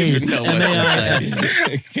it the maze.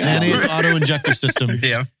 MAIS. Mayonnaise auto injector system.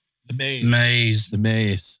 Yeah. The Maze. The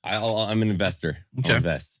maze. I'm an investor. Okay. I'll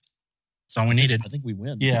invest. That's all we needed. I think we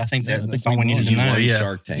win. Yeah, I think Yeah, that's all we needed to You know. won Yeah.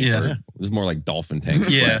 Shark Tank. Yeah. Or it was more like Dolphin Tank.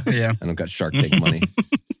 Yeah, but yeah. I don't got Shark Tank money.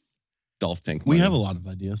 Dolphin Tank money. We have a lot of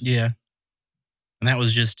ideas. Yeah. And that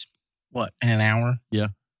was just, what, in an hour?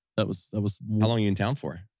 That was How long are you in town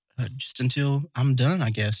for? Just until I'm done,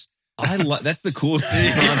 I guess. That's the coolest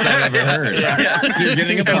response I've ever heard. Yeah. So you're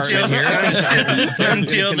getting an apartment here.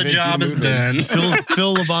 Until the job is done.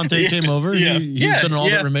 Phil Levante came over. Yeah. He's been an All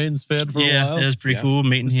That Remains fan for a while. It was pretty cool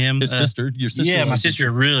meeting him. His sister, your sister. Yeah, my loves sister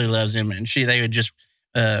really loves him, and they would just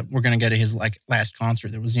we're going to go to his last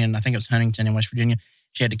concert that was in, I think it was Huntington in West Virginia.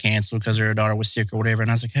 She had to cancel because her daughter was sick or whatever, and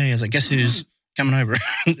I was like, guess who's coming over?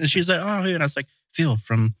 And she's like, oh, who? And I was like, Phil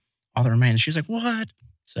from All That Remains. She's like, what?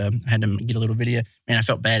 So I had to get a little video. Man, I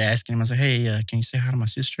felt bad asking him. I was like, hey, can you say hi to my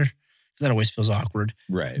sister? Because that always feels awkward.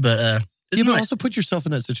 Right. But but also put yourself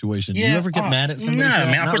in that situation. Do you ever get mad at somebody? No, for that?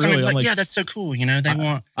 man. Of course, Not I'm really. like, yeah, that's so cool. They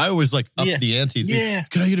want. I always up the ante. Yeah.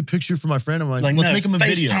 Can I get a picture for my friend? I'm like let's no, make him a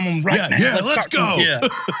video. FaceTime him right now. Yeah, let's talk go.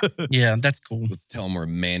 to him. Yeah, that's cool. Let's tell them we're a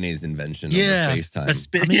mayonnaise invention Yeah. over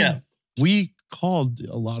FaceTime. I mean, We called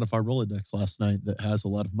a lot of our Rolodex last night that has a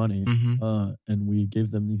lot of money, and we gave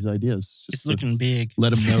them these ideas. It's looking big.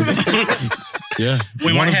 Let them know. Yeah.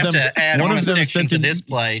 We might have to add on a section to this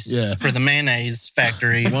place Yeah. for the mayonnaise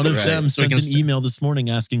factory. One of them So we sent can an email this morning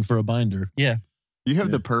asking for a binder. Yeah. You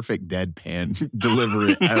have the perfect deadpan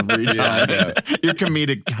delivery every time. Your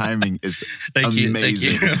comedic timing is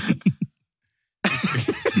amazing.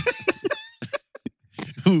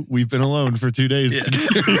 Who we've been alone for 2 days,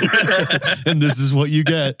 and this is what you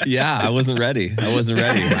get. Yeah, I wasn't ready.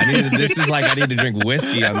 I need to drink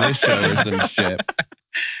whiskey on this show or some shit.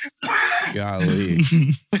 Golly.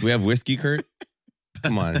 Do we have whiskey, Kurt?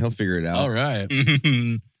 Come on, he'll figure it out. All right.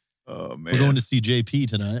 Oh, man. We're going to see JP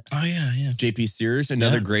tonight. Oh, yeah. JP Sears,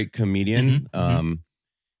 another great comedian.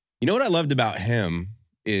 You know what I loved about him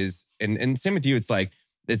is, and same with you, it's like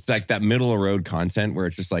that middle of road content where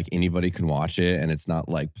it's just like anybody can watch it and it's not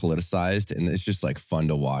like politicized and it's just like fun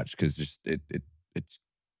to watch because it's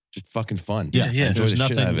just fucking fun. Yeah. There's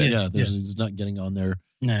nothing. There's not getting on there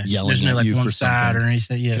yelling there's no at like you one for side something. or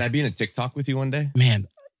anything. Yeah. Can I be in a TikTok with you one day? Man,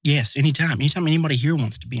 yes, anytime. Anytime anybody here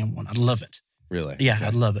wants to be in one, I'd love it. Really? Yeah,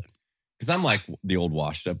 I'd love it. Because I'm like the old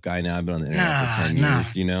washed up guy now. I've been on the internet for 10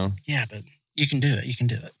 years, you know? Yeah, but you can do it. You can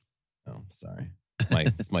do it. Oh, sorry.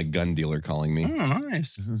 It's my gun dealer calling me. Oh,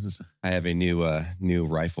 nice. I have a new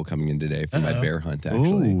rifle coming in today for my bear hunt,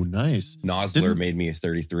 actually. Oh, nice. Nosler made me a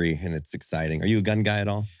 33 and it's exciting. Are you a gun guy at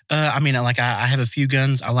all? I mean, like I have a few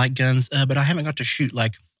guns. I like guns, but I haven't got to shoot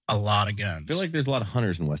like a lot of guns. I feel like there's a lot of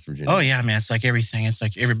hunters in West Virginia. Oh yeah, man. It's like everything. It's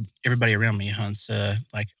like everybody around me hunts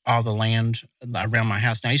like all the land around my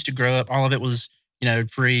house. Now I used to grow up, all of it was,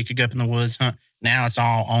 free. You could go up in the woods, hunt. Now it's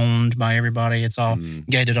all owned by everybody. It's all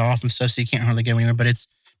gated off and stuff, so you can't hardly go anywhere, but it's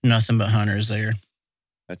nothing but hunters there.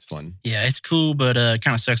 That's fun. Yeah, it's cool, but it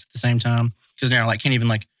kind of sucks at the same time because now like can't even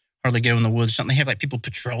like hardly go in the woods or something. They have like people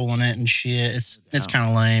patrolling it and shit. It's kind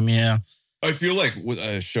of lame, yeah. I feel like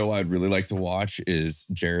a show I'd really like to watch is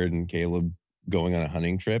Jared and Caleb going on a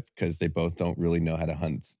hunting trip because they both don't really know how to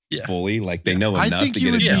hunt fully. Like they know enough to get it done. I think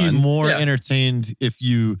you would be more entertained if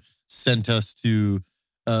you sent us to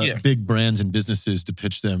big brands and businesses to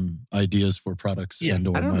pitch them ideas for products and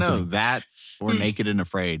or I don't marketing. know that or Naked and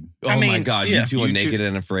Afraid. Oh my God, you two are Naked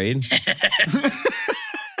and Afraid?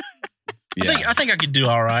 I think I could do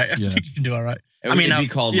all right. I think you can do all right. It'd be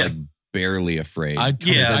called like Barely Afraid. Like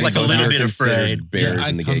a little bit afraid. Bears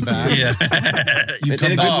in the gay community. Yeah. You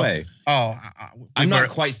come in a good way. Oh, I'm not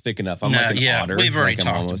quite thick enough. I'm like an otter. We've already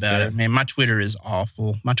talked about it, man. My Twitter is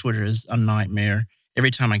awful. My Twitter is a nightmare. Every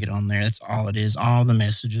time I get on there, that's all it is. All the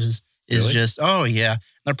messages is just,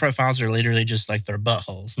 their profiles are literally just like their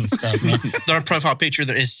buttholes and stuff, man. Their profile picture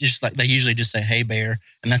is just like, they usually just say, "Hey, bear,"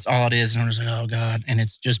 and that's all it is. And I'm just like, oh, God. And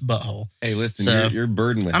it's just butthole. Hey, listen, you're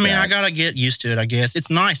burdened with that. I got to get used to it, I guess. It's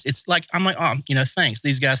nice. It's like, I'm like, oh, thanks.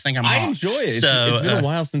 These guys think I'm hot. I enjoy it. So, it's been a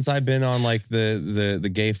while since I've been on like the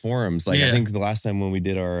gay forums. Like I think the last time when we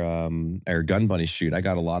did our Gun Bunny shoot, I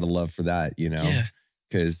got a lot of love for that,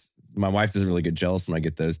 because my wife doesn't really get jealous when I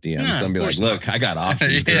get those DMs. So I'm be like, look, I got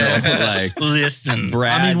options, girl. Like, listen,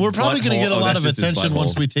 Brad. I mean, we're probably going to get a lot of attention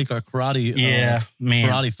once we take our karate,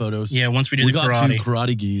 karate photos. Yeah, once we do we the karate. got 2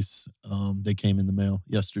 karate geese. They came in the mail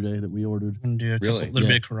yesterday that we ordered. We're gonna do a little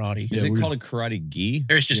bit of karate. Is it called a karate gi?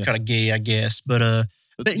 Or it's just called a gi, I guess. But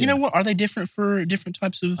you know what? Are they different for different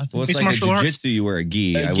types of mixed martial arts? Jiu-jitsu, you wear a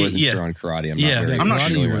gi. I wasn't sure on karate. I'm not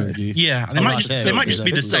sure. Gi. Yeah, they might just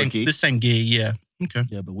be the same gi. Yeah. Okay.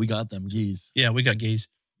 Yeah, but we got them geese. Yeah, we got geese.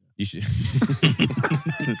 You should.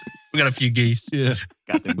 We got a few geese. Yeah.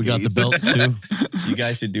 We got the belts too. You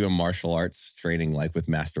guys should do a martial arts training like with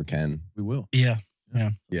Master Ken. We will. Yeah.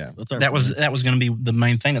 That was going to be the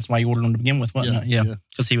main thing. That's why you ordered him to begin with, wasn't it? Yeah.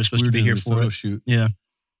 Because he was supposed to be here for it. Shoot. Yeah.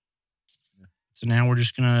 So now we're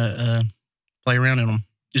just going to play around in them.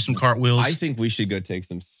 Do some cartwheels. I think we should go take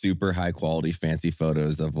some super high quality fancy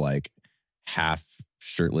photos of like half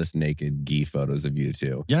shirtless, naked gi photos of you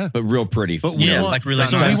two. Yeah. But real pretty. But we want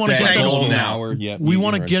to get golden hour. We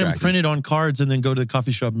want to get them printed on cards and then go to the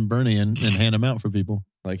coffee shop in Bernie and hand them out for people.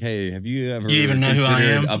 Like, hey, have you ever even know who I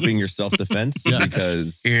am? Upping your self-defense?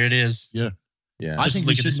 Because here it is. Yeah. I think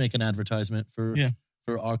we should make an advertisement for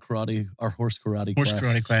our karate, our horse karate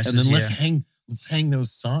classes. And then let's hang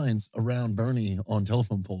those signs around Bernie on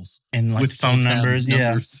telephone poles. And like with phone numbers.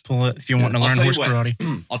 Yeah. Pull it if you want to learn horse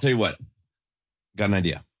karate. I'll tell you what. Got an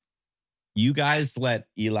idea. You guys let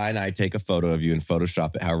Eli and I take a photo of you and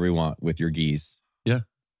Photoshop it however we want with your geese. Yeah.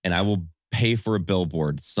 And I will pay for a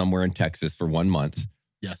billboard somewhere in Texas for 1 month.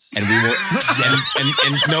 Yes. And we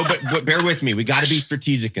will but bear with me. We got to be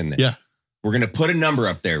strategic in this. Yeah. We're going to put a number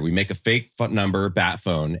up there. We make a fake number, bat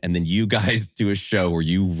phone, and then you guys do a show where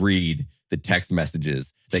you read the text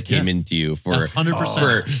messages that came into you for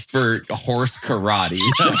 100% for horse karate.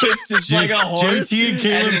 So it's just like a horse. JT and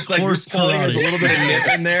Caleb's like horse karate. There's a karate. little bit of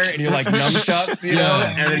nip in there, and you're like nunchucks, you know,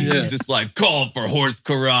 and then it's just like call for horse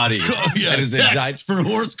karate. Yeah, text for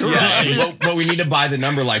horse karate. Yeah, but we need to buy the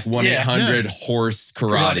number like 1-800 horse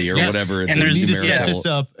karate or whatever. And we need to numerical. set this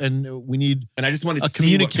up, and we need And I just want to a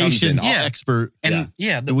see what comes in. communications expert. And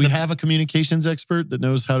do we have a communications expert that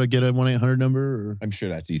knows how to get a 1-800 number? Or? I'm sure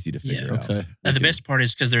that's easy to figure out. Okay. the best part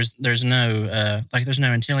is because there's no there's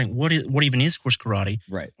no telling what even is horse karate,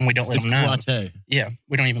 Right. and we don't let It's them know. karate. Yeah,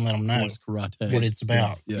 we don't even let them know Horse karate. what it's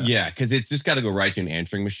about. Yeah, because it's just got to go right to an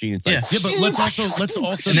answering machine. It's like, Yeah. Yeah, but let's also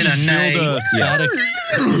And then just a neigh. build a static.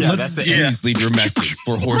 that's the please leave your message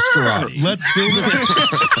for horse karate. Let's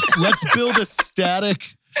build a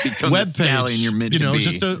static Become web the stallion page. you're meant to be.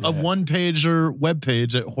 Just a one pager web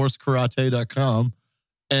page at horsekarate.com,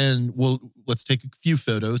 and let's take a few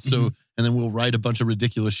photos. So and then we'll write a bunch of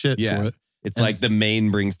ridiculous shit for it. It's like the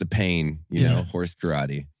main brings the pain, you know, horse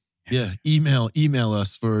karate. Yeah, email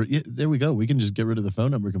us for. Yeah, there we go. We can just get rid of the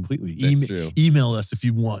phone number completely. That's true. Email us if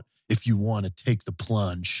you want to take the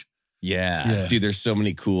plunge. Yeah. Dude, there's so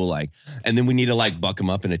many cool, and then we need to buck them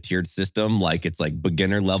up in a tiered system. Like it's like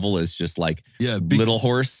beginner level is just like little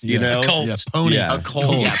horse, you know? Colt. Yeah, pony. Yeah. A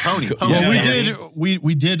colt. Yeah, pony. Well, Yeah.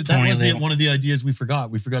 we did. That Pony was label. one of the ideas we forgot.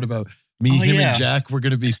 We forgot about me, Oh, him, yeah. and Jack. We're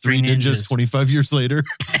going to be three Three ninjas ninjas. 25 years later.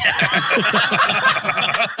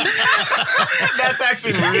 That's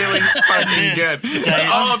actually really fucking good.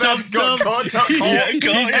 Oh, that's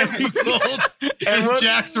good. And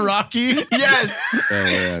Jack's Rocky. Yes. Oh,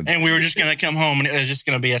 man. And we were just gonna come home, and it was just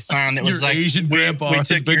gonna be a sign that was Your like, Asian we grandpa has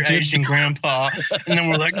took been your kidnapped. Asian grandpa, and then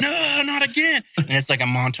we're like, no, not again. And it's like a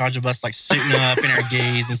montage of us suiting up in our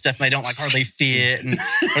gis and stuff, and they don't hardly fit, and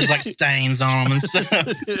there's stains on them and stuff.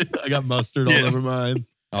 I got mustard all over mine.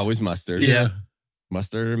 Always mustard. Yeah.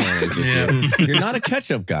 Mustard or mayonnaise. with you. You're not a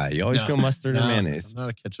ketchup guy. You always go mustard or mayonnaise. I'm not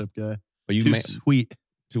a ketchup guy. But you Too sweet.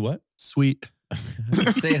 to what? Sweet.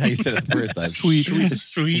 Say it how you said it the first time. Sweet.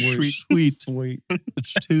 Sweet. Sweet.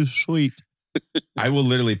 It's too sweet. I will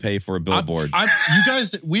literally pay for a billboard. You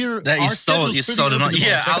guys, we're That you our sold schedule's it pretty on. open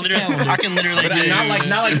Yeah, tomorrow. Check the calendar. I can literally But do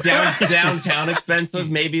not downtown expensive,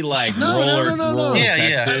 maybe No. rural Yeah,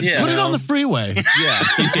 Texas. yeah. Put it on the freeway. Yeah.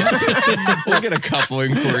 We'll get a couple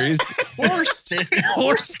inquiries.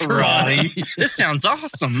 horse karate. This sounds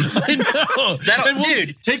awesome. I know. That'll- And we'll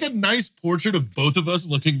dude. take a nice portrait of both of us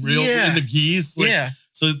looking real Yeah. in the geese. Yeah.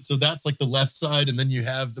 So that's the left side, and then you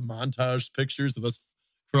have the montage pictures of us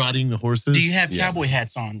karateing the horses. Do you have cowboy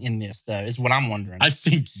hats on in this though? Is what I'm wondering. I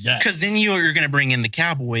think yes. Because then you're going to bring in the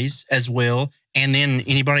cowboys as well, and then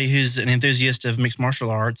anybody who's an enthusiast of mixed martial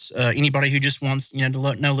arts, anybody who just wants to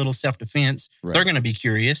know a little self defense, they're going to be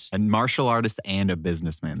curious. A martial artist and a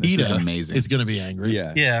businessman. This is amazing. Is going to be angry.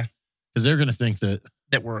 Yeah. Yeah, Because they're going to think that.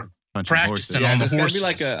 we're Punching practicing horses. on the There's horses.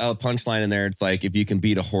 gotta be a punchline in there. It's like, if you can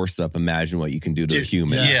beat a horse up, imagine what you can do to a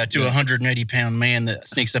human. Yeah, to a 180-pound man that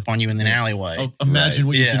sneaks up on you in an alleyway. Oh, imagine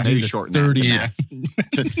what you Yeah. can do Maybe to shorten 30 that.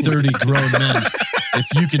 to 30 grown men. If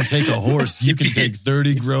you can take a horse, you can take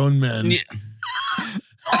 30 grown men. Yeah.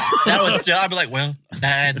 That would still, I'd be like, well, that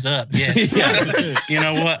adds up. Yes. You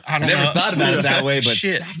know what? I I don't never know. thought about it that way, but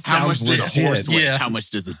Shit. How much does a legit. horse weigh? Yeah. How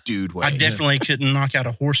much does a dude weigh? I definitely couldn't knock out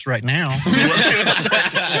a horse right now.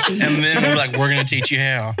 And then we're like, we're going to teach you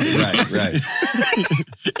how Right.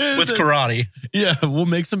 with karate. Yeah, we'll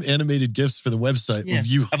make some animated GIFs for the website Yeah. of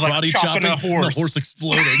you Of, like, karate chopping chopping a and horse. the horse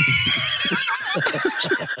exploding.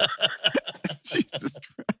 Jesus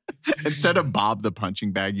Christ. Instead of Bob the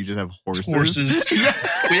punching bag, you just have horses. We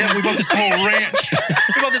bought this whole ranch.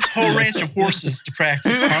 We bought this whole ranch of horses to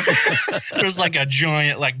practice on. There's a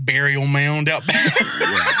giant burial mound out back.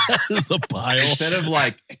 It's a pile. Instead of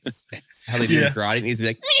it's how they do Yeah. karate, it needs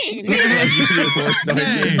to be horse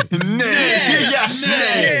noises.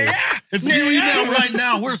 Nay. If you email right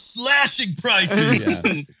now, we're slashing prices.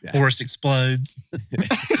 Yeah. Horse explodes.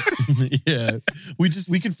 Yeah. We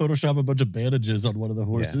can Photoshop a bunch of bandages on one of the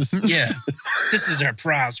horses. Yeah. This is our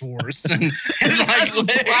prize horse. And it's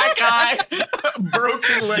Black eye,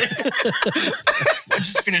 broken leg. I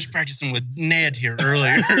just finished practicing with Ned here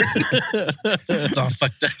earlier. It's all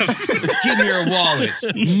fucked up. Give me your wallet.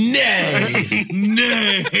 Nay.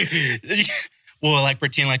 Nay. Well,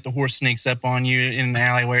 pretend the horse sneaks up on you in an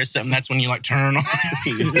alleyway or something. That's when you turn on.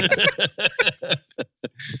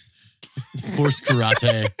 Horse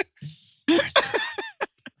karate.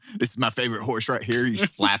 This is my favorite horse right here. You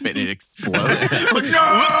slap it and it explodes.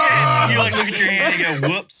 No! You like look at your hand and go,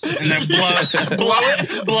 whoops, and then blow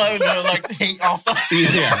the like heat off of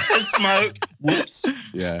the smoke. Whoops.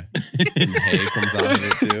 Yeah. And hay comes out of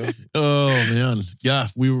it too. Oh man. Yeah.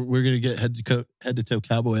 We're gonna get head to toe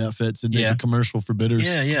cowboy outfits and make a commercial for Bitters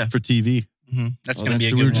for TV. Mm-hmm. That's gonna be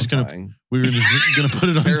a good one. We were just gonna put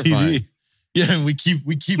it on TV. Yeah, and we keep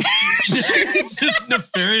just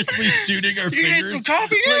nefariously shooting our fingers. You need some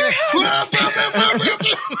coffee?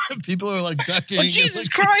 People are like ducking. Oh, Jesus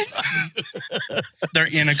Christ. They're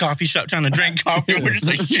in a coffee shop trying to drink coffee. We're just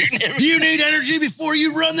like shooting everything. Do you need energy before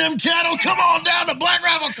you run them cattle? Come on down to Black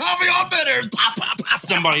Rifle Coffee on Bitters. Pop, pop, pop.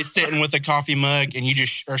 Somebody's sitting with a coffee mug and you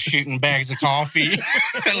just are shooting bags of coffee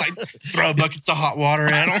and like throw buckets of hot water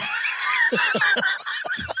at them.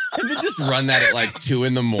 And then just run that at like 2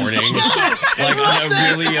 a.m. like on a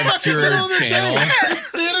really obscure channel.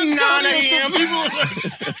 9 a.m. People are like,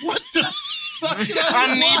 what the fuck?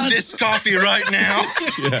 I need this coffee right now.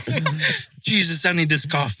 Yeah. Jesus, I need this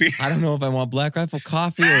coffee. I don't know if I want Black Rifle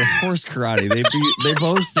Coffee or horse karate. They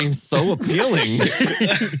both seem so appealing.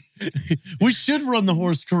 We should run the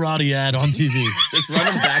horse karate ad on TV. Just run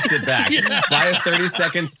them back to back. Buy a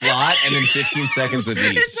 30-second slot and then 15 seconds of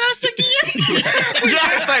each. It's us again.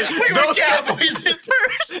 We were cowboys at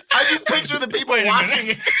first. I just picture the people watching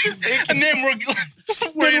it. And then we're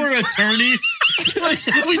attorneys.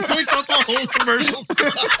 We took up the whole commercial.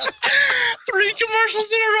 3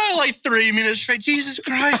 commercials in a row, like 3 minutes straight. Jesus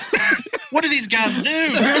Christ. What do these guys do?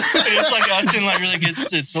 And it's like us in like really good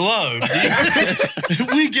slow.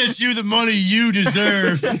 We get you the money you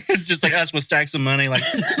deserve. It's just like us with stacks of money, like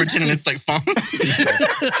pretending it's like phones.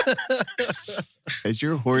 Has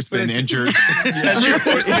your horse been injured? Has your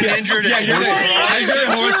horse been injured? Yeah, has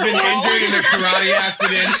your horse been injured in a karate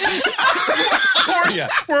accident?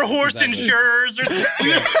 We're horse insurers or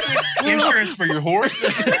something. Insurance for your horse.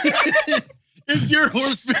 Is your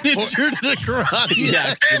horse been injured in a karate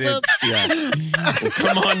accident? Yeah. Well,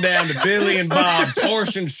 come on down to Billy and Bob's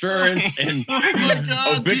Horse Insurance and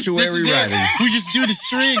Obituary Writing. We just do the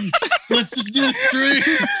string. Let's just do the string.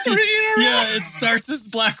 3 in a row. Yeah, it starts as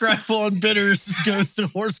Black Rifle on Bitters, goes to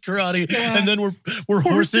horse karate, and then we're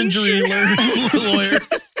horse injury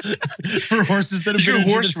lawyers for horses that have been injured. Has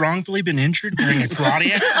your horse wrongfully been injured during a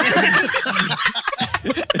karate accident?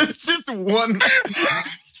 It's just one.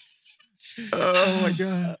 Oh my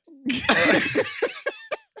God.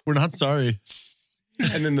 We're not sorry.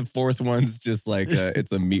 And then the fourth one's just like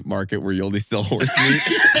it's a meat market where you only sell horse meat.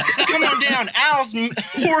 Come on down, Al's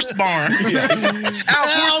Horse Barn.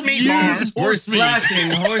 Al's Horse Meat Barn. We're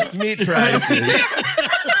slashing horse meat prices.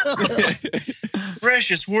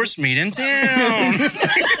 Freshest horse meat in town.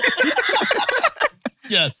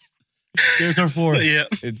 Yes. There's our 4. Yeah.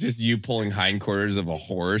 It's just you pulling hindquarters of a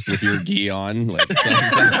horse with your gi on. Like,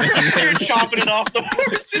 you're chopping it off the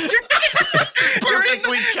horse with your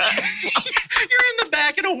perfectly cut. You're in the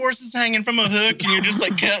back and a horse is hanging from a hook and you're just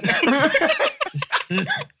like cutting.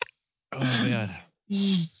 Oh, man.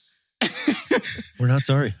 We're not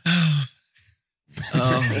sorry.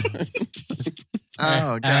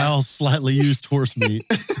 Oh, God. Al's slightly used horse meat.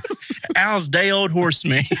 Al's day old horse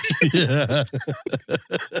meat. Yeah.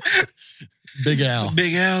 Big Al.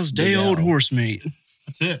 Big Al's day old horse meat.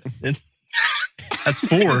 That's it. That's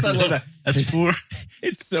 4. I love that. That's 4.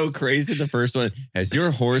 It's so crazy. The first one, has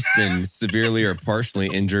your horse been severely or partially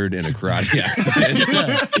injured in a karate accident?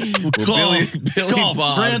 Yeah. Well, call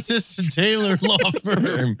Bob, Francis and Taylor Law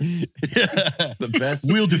Firm. The best.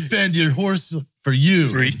 We'll defend your horse for you.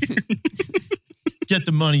 Free. Get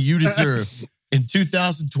the money you deserve. In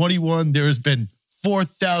 2021, there has been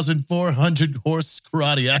 4,400 horse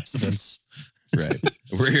karate accidents. Right.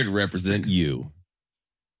 We're here to represent you.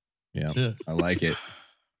 Yeah, I like it.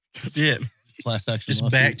 That's it. Class action just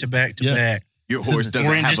lawsuit. back to back to back. Your horse doesn't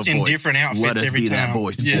We're have just a voice. in different outfits Let us every be time. that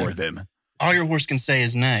voice for them. All your horse can say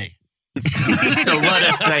is nay. So let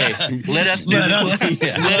us say, let us do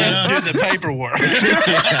the paperwork.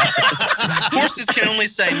 Horses can only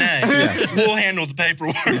say nay. We'll handle the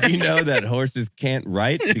paperwork. Did you know that horses can't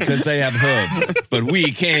write because they have hooves, but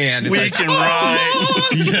we can. We can write.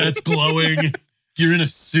 Yeah, it's glowing. You're in a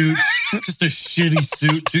suit, just a shitty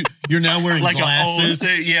suit. Too. You're now wearing like glasses. An old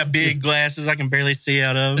suit. Yeah, big glasses I can barely see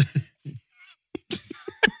out of.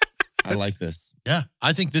 I like this. Yeah,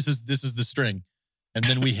 I think this is the string. And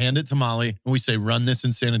then we hand it to Molly and we say, run this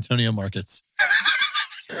in San Antonio markets.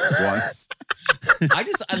 Once. I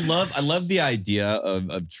love the idea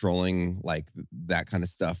of trolling like that kind of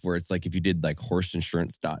stuff where it's like if you did like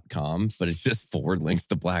horseinsurance.com, but it's just forward links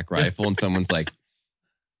to Black Rifle and someone's like,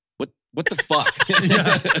 What the fuck?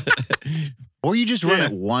 Or you just run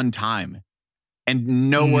it one time. And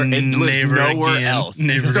nowhere, it lives nowhere else.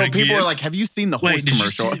 So people are like, have you seen the horse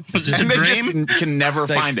commercial? Was this a dream? They just can never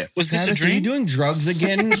find it. Was this a dream? Are you doing drugs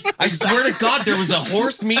again? I swear to God, there was a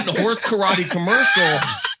horse meat and horse karate commercial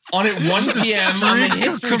on at 1 p.m. on the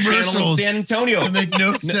History Channel in San Antonio. It make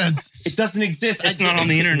no sense. It doesn't exist. It's not on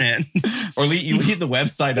the internet. Or you leave the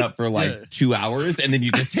website up for like 2 hours and then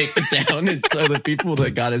you just take it down. And so the people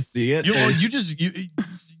that got to see it.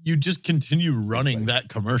 You just continue running that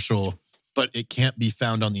commercial, but it can't be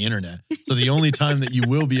found on the internet. So the only time that you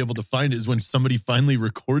will be able to find it is when somebody finally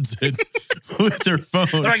records it with their phone.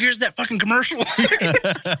 They're like, here's that fucking commercial.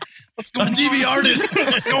 What's going on? DVR'd it.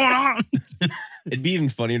 What's going on? It'd be even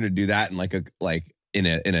funnier to do that in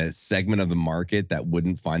a segment of the market that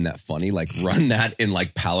wouldn't find that funny. Like run that in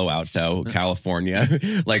like Palo Alto, California,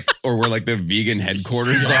 or where like the vegan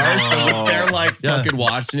headquarters are. So they're like fucking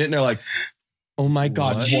watching it and they're like, oh my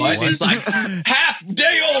God, what? It's like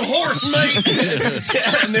half-day-old horse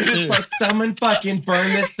meat. And they're just like, someone fucking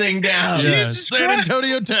burn this thing down. Yeah. San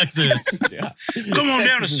Antonio, Texas. Come on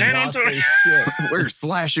down to San Antonio. We're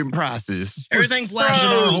slashing prices. Everything froze.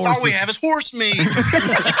 All we have is horse meat.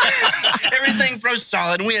 Everything froze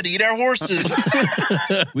solid and we had to eat our horses.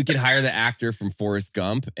 We could hire the actor from Forrest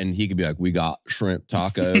Gump and he could be like, we got shrimp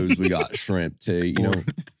tacos. We got shrimp tea,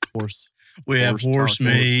 horse. We have horse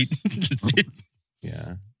meat.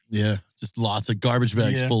 Yeah. Just lots of garbage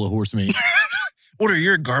bags full of horse meat. Order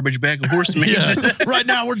your garbage bag of horse meat. Right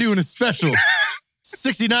now we're doing a special.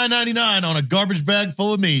 $69.99 on a garbage bag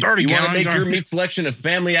full of meat. You want to make your meat selection a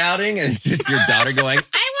family outing and it's just your daughter going,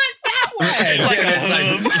 I want that one.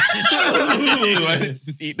 It's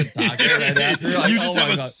just eating a taco right after. You just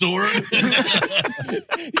have a sword.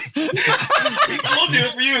 We'll do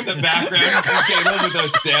it for you in the background. You came up with a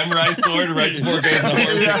samurai sword right before it goes the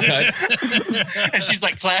horse cuts. And she's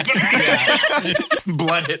like clapping.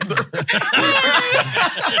 Blood hits her.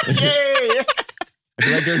 Yay! I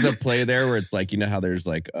feel like there's a play there where it's like, how there's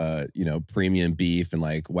like, premium beef and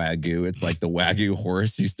like Wagyu. It's like the Wagyu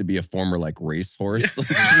horse used to be a former like race horse.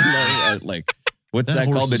 Like, what's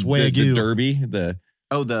that called? The Derby? The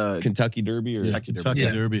Kentucky Derby or Kentucky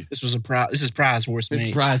Derby. This is prize horse meat. This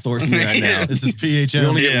is prize horse meat right now. This is PHM. You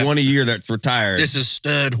only get one a year that's retired. This is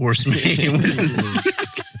stud horse meat.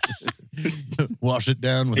 Wash it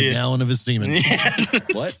down with a gallon of his semen.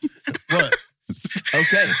 What?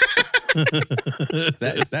 Okay.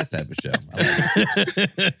 It's that type of show. I like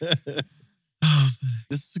it.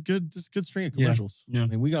 This is a good string of commercials. Yeah. I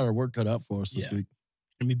mean, we got our work cut out for us this week.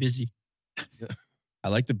 Gonna be busy. I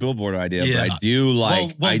like the billboard idea, but I do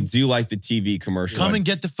like the TV commercial. Come and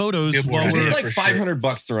get the photos. It's like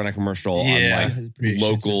 $500 to run a commercial on like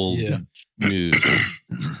local news.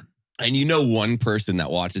 And one person that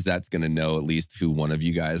watches that's going to know at least who one of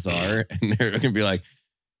you guys are. And they're going to be like,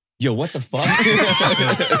 yo, what the fuck?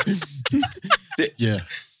 Yeah.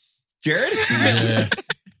 Jared? Yeah.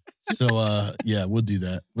 So, we'll do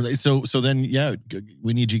that. So then,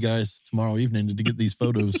 we need you guys tomorrow evening to get these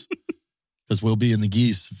photos because we'll be in the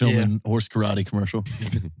Geese filming horse karate commercial.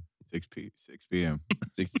 6 p.m.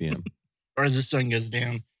 6 p.m. Or as the sun goes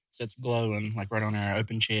down, so it's glowing like right on our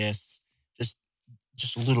open chests.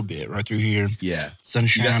 Just a little bit right through here. Yeah.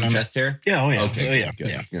 Sunshine. You got some chest hair? Yeah. Oh, yeah. Okay. Oh, yeah. Good.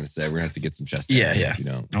 Yeah. I was going to say, we're going to have to get some chest hair. Yeah. If you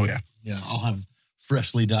don't. Oh, yeah. Yeah. I'll have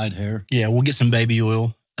freshly dyed hair. Yeah. We'll get some baby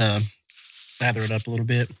oil. Lather it up a little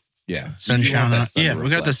bit. Yeah. Sunshine. We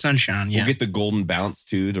got the sunshine. Yeah. We'll get the golden bounce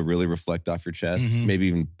too to really reflect off your chest. Mm-hmm. Maybe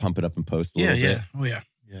even pump it up and post a little bit. Oh, yeah.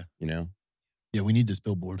 Yeah. Yeah, we need this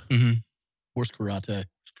billboard. Mm-hmm. Horse karate.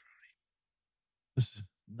 This is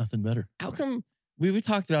nothing better. How come we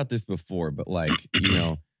talked about this before, but like,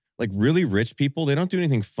 like really rich people, they don't do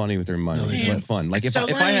anything funny with their money. No, but fun. Like if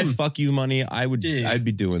I had fuck you money, I'd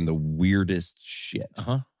be doing the weirdest shit.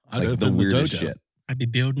 I'd like the weirdest shit. I'd be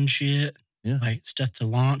building shit. Yeah. Like stuff to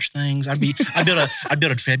launch things. I'd build a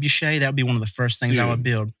trebuchet. That would be one of the first things I would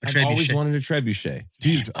build. I've always wanted a trebuchet.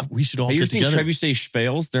 Dude, we should all get together. Have you seen trebuchet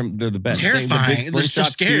fails? They're the best. Terrifying. The big They're so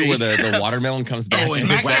slingshots scary. too, where the watermelon comes back and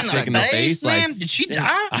whacks in the face. Man, did she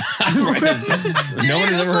die? No one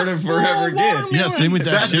has ever heard of her ever again. Yeah, same with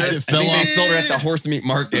that shit that fell off. They sold her at the horse meat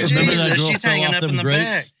market. Remember that girl she's fell hanging off up them in the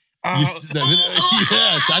grapes? back.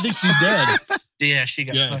 I think she's dead. Yeah, she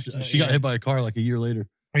got fucked up. She got hit by a car like a year later.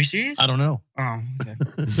 Are you serious? I don't know. Oh, okay.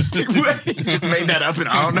 You just made that up and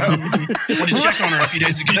I don't know. I wanted to check on her a few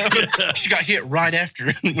days ago. She got hit right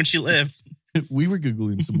after when she left. We were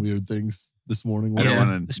Googling some weird things this morning. The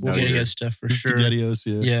SpaghettiOs stuff for sure.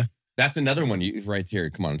 SpaghettiOs, Yeah. That's another one right here.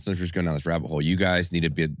 Come on, since we're just going down this rabbit hole, you guys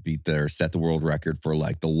need to set the world record for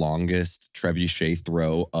like the longest trebuchet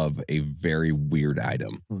throw of a very weird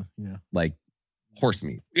item. Yeah. Like horse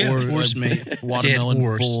meat. Yeah, or horse meat.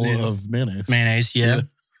 Watermelon full of mayonnaise. Mayonnaise, yeah.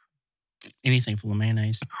 Anything full of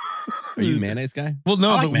mayonnaise. Are you a mayonnaise guy? Well,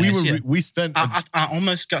 no, but we spent... I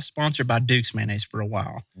almost got sponsored by Duke's Mayonnaise for a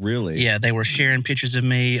while. Really? Yeah, they were sharing pictures of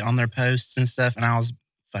me on their posts and stuff, and I was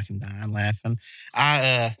fucking dying laughing.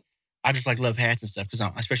 I just like love hats and stuff,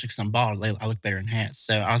 especially because I'm bald. I look better in hats.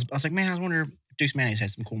 So I was like, man, I was wondering if Duke's Mayonnaise had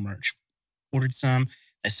some cool merch. Ordered some.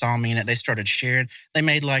 They saw me in it. They started sharing. They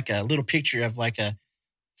made like a little picture of like a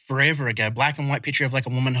forever ago, black and white picture of like a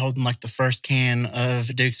woman holding like the first can of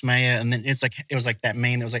Duke's Mayo. And then it was like that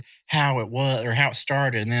meme that was like how it was or how it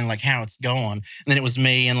started and then like how it's going. And then it was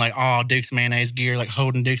me and like all Duke's Mayonnaise gear, like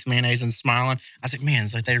holding Duke's Mayonnaise and smiling. I was like, man,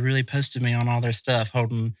 it's like they really posted me on all their stuff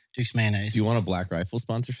holding Duke's Mayonnaise. Do you want a Black Rifle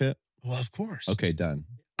sponsorship? Well, of course. Okay, done.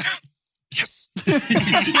 Yes. We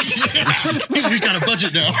got a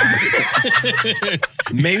budget now.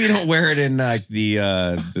 Maybe don't wear it in like the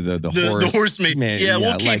horse meat. Yeah,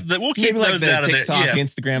 we'll keep like those out of there. TikTok,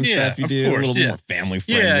 Instagram stuff you do, course, a little more family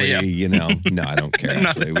friendly. You know, no, I don't care.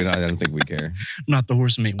 Actually, I don't think we care. Not the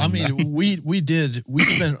horse meat one. I mean, we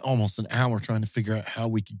spent almost an hour trying to figure out how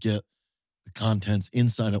we could get the contents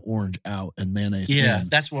inside of orange out and mayonnaise. Yeah,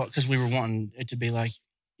 that's because we were wanting it to be like.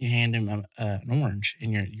 You hand him an orange,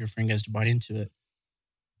 and your friend goes to bite into it.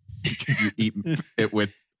 You eat it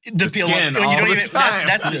with the skin all the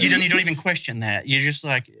time. You don't even question that. You're just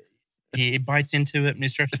like he bites into it and he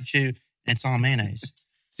starts to chew, and it's all mayonnaise.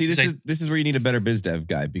 See, this is where you need a better biz dev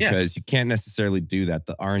guy because you can't necessarily do that.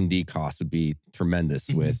 The R&D cost would be tremendous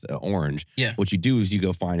with orange. Yeah. What you do is you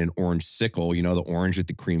go find an orange sickle, the orange with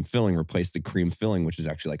the cream filling, replace the cream filling, which is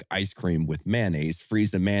actually like ice cream with mayonnaise,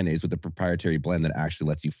 freeze the mayonnaise with a proprietary blend that actually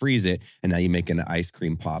lets you freeze it. And now you make an ice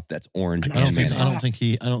cream pop that's orange and mayonnaise. I don't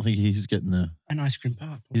think he's getting an ice cream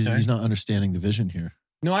pop. Okay. He's not understanding the vision here.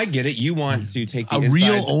 No, I get it. You want to take the a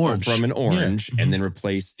real orange from an orange and then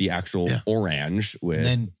replace the actual orange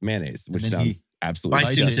with mayonnaise, which sounds absolutely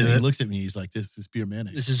bites into it. He looks at me. He's like, "This is pure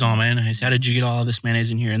mayonnaise. This is all mayonnaise. How did you get all this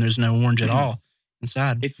mayonnaise in here? And there's no orange at all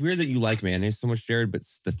inside." It's weird that you like mayonnaise so much, Jared, but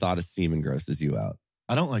the thought of semen grosses you out.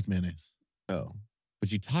 I don't like mayonnaise. Oh,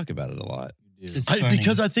 but you talk about it a lot.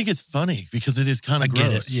 Because I think it's funny because it is kind of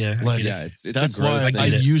gross. Yeah, that's why I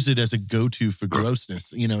use it as a go-to for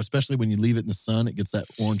grossness. Especially when you leave it in the sun, it gets that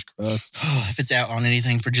orange crust. If it's out on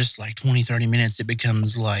anything for just like 20, 30 minutes, it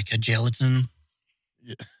becomes like a gelatin.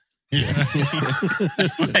 Yeah.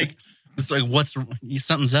 It's like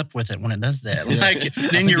something's up with it when it does that. Like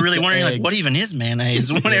then you're really wondering like what even is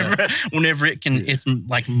mayonnaise? Whenever it can, its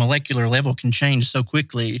like molecular level can change so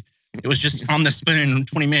quickly. It was just on the spoon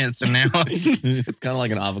 20 minutes and now it's kind of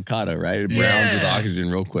like an avocado, right? It browns with oxygen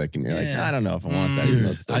real quick and you're like, I don't know if I want that, even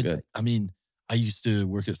though it's still good. I mean, I used to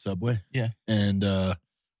work at Subway. Yeah. And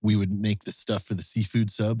we would make the stuff for the seafood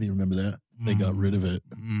sub. You remember that? They got rid of it.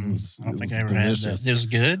 I don't think I ever had that. It was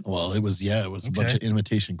good? Well, it was a bunch of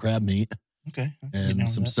imitation crab meat. Okay. And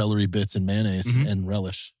some celery bits and mayonnaise and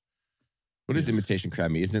relish. What is imitation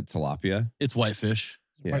crab meat? Isn't it tilapia? It's whitefish.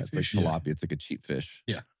 Yeah, it's like tilapia. It's like a cheap fish.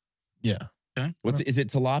 Yeah. Yeah. Okay. Is it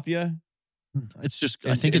tilapia? It's just,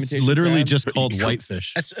 I think it's literally just called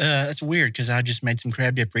whitefish. That's weird because I just made some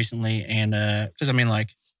crab dip recently and because I mean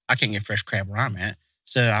like I can't get fresh crab where I'm at.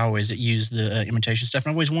 So I always use the imitation stuff.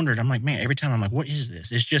 And I always wondered, I'm like, man, every time I'm like, what is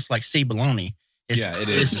this? It's just like sea bologna. It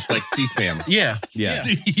is. It's like sea spam. Yeah.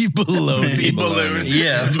 Sea bologna. Sea balloon.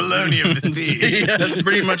 Yeah. Bologna of the sea. Yeah, that's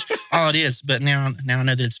pretty much all it is. But now I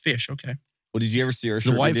know that it's fish. Okay. Well, did you ever see our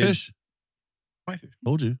the whitefish? Whitefish.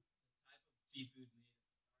 Told you.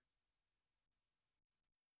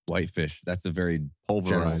 Whitefish. That's a very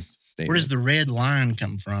general statement. Where does the red line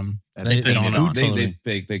come from? They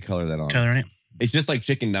color that on. Coloring it. It's just like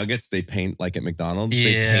chicken nuggets. They paint like at McDonald's.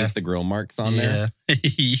 They paint the grill marks on there.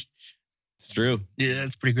 It's true. Yeah,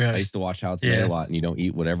 it's pretty gross. I used to watch How It's Made a lot, and you don't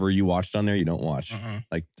eat whatever you watched on there. You don't watch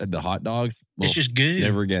like the hot dogs. Well, it's just goo.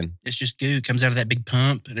 Never again. It's just goo. It comes out of that big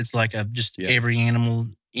pump, and it's like every animal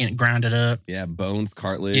grinded up. Yeah, bones,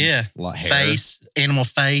 cartilage. Yeah, a lot hair. Face, animal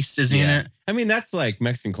face is in it. I mean, that's like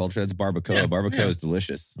Mexican culture. That's barbacoa. Yeah, barbacoa is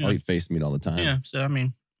delicious. I'll eat face meat all the time. Yeah, so I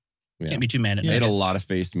mean, can't be too mad at that. I ate a lot of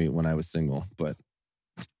face meat when I was single, but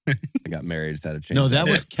I got married. Just had to change. No, that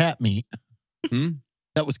was cat meat.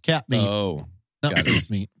 That was cat meat. Oh, not face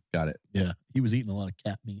meat. Got it. Yeah, he was eating a lot of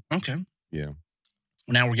cat meat. Okay. Yeah.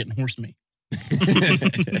 Now we're getting horse meat.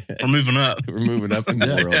 We're moving up. We're moving up in the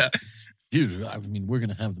world. Yeah. Dude, I mean, we're going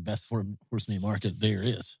to have the best horse meat market there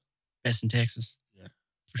is. Best in Texas. Yeah.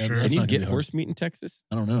 For sure. Can you get horse meat in Texas?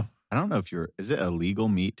 I don't know. I don't know if is it illegal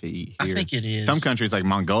meat to eat here? I think it is. Some countries like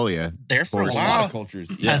Mongolia. There for a A while. lot of cultures.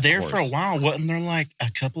 There for a while, wasn't there like a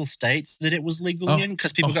couple states that it was legal in?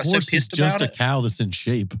 Because people got so pissed is about just it. a cow that's in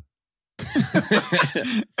shape.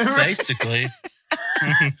 Basically.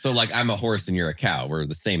 So like I'm a horse and you're a cow. We're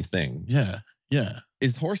the same thing. Yeah. Yeah.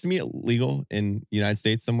 Is horse meat legal in the United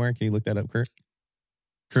States somewhere? Can you look that up, Kurt?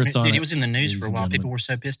 Kurt's on Dude, it. it was in the news for a while. Gentlemen. People were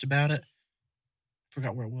so pissed about it.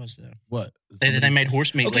 Forgot where it was though. What? They made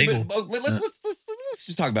horse meat legal. But let's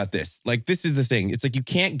just talk about this. Like, this is the thing. It's like you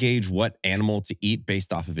can't gauge what animal to eat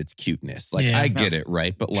based off of its cuteness. Like, I get it,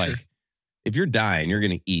 right? But like, if you're dying, you're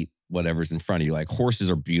gonna eat whatever's in front of you. Like, horses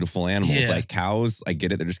are beautiful animals. Yeah. Like cows, I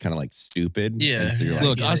get it. They're just kind of like stupid. Yeah. And so you're like,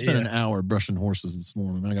 Look, I spent an hour brushing horses this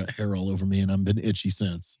morning. I got hair all over me, and I've been itchy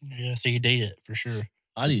since. Yeah, so you'd eat it for sure.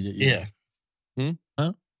 I'd eat it. Yeah.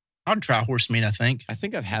 Huh? I'd try horse meat, I think. I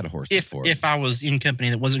think I've had a horse If before. I was in company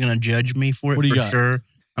that wasn't going to judge me for it, What do you for got? sure,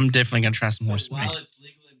 I'm definitely going to try some horse meat. While it's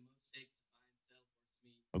legal in most states to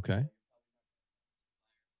buy and sell horse meat. Okay.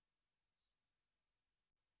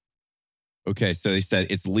 Okay, so they said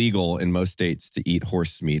it's legal in most states to eat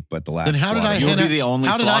horse meat, but the last Then how did I You'll end be up? the only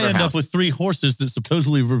How did I end up slaughterhouse. with 3 horses that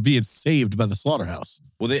supposedly were being saved by the slaughterhouse?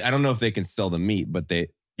 Well, I don't know if they can sell the meat, but they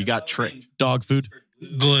You got tricked. Dog food.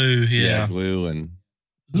 Glue, yeah. glue and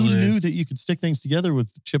Who Glue. knew that you could stick things together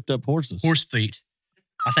with chipped up horses? Horse feet.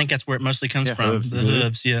 I think that's where it mostly comes Yeah, from. hooves. The Glue.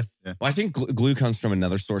 hooves, yeah. well, I think glue comes from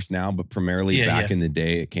another source now, but primarily Yeah, back yeah. in the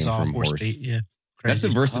day, it came It's all from horse. feet, yeah. That's a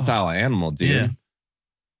Crazy. versatile animal, dude. Yeah.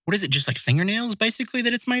 What is it? Just like fingernails, basically,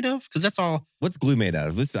 that it's made of? Because that's all. What's glue made out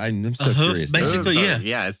of? Listen, I'm so A hoof, curious. basically. Hooves yeah. are-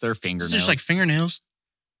 Yeah, it's their It's fingernails. just like fingernails.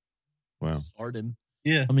 Wow. Arden.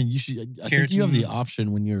 Yeah. I mean, you should. I think you have Keratin. the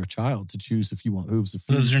option when you're a child to choose if you want hooves or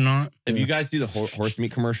feet. Hooves or not. If you guys do the horse meat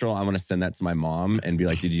commercial, I'm going to send that to my mom and be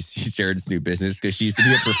like, did you see Jared's new business? Because she used to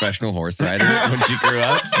be a professional horse rider when she grew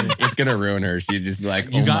up. It's going to ruin her. She'd just be like,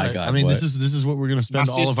 oh You got my it. God. I mean, what? this is what we're going to My spend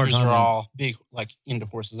all of our sisters time are on. all big, like, into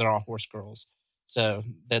horses. They're all horse girls. So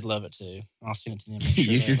they'd love it too. I'll send it to them. and show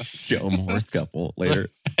You them. should show them horse couple later.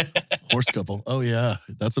 Horse couple. Oh yeah,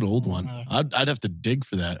 that's an old one. Uh, I'd have to dig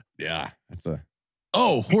for that. Yeah. That's a.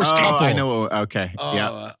 Oh, horse Oh, couple. I know. Okay. Oh,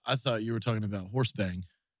 Yeah. I thought you were talking about horse bang.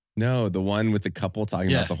 No, the one with the couple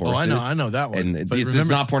talking about the horses. Oh, I know that one. And But it's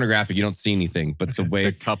not pornographic. You don't see anything. But the way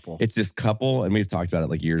The couple. it's this couple, and we've talked about it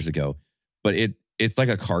like years ago, but it's like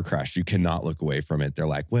a car crash. You cannot look away from it. They're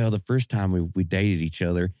like, well, the first time we dated each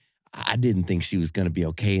other, I didn't think she was going to be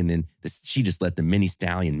okay. And then she just let the mini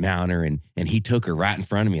stallion mount her and he took her right in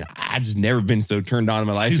front of me. I just never been so turned on in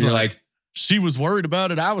my life. He's And you're like, she was worried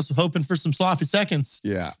about it. I was hoping for some sloppy seconds.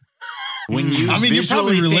 yeah. When you I mean, you're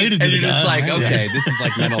probably visually think- related to And the you're just guy. like, okay, this is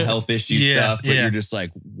like mental health issue Yeah, stuff. But yeah. you're just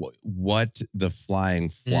like, what the flying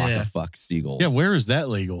flock Yeah. of fuck seagulls? Yeah, where is that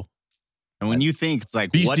legal? And when you think it's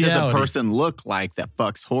like, what does a Bestiality. person look like that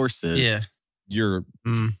fucks horses? Yeah. You're,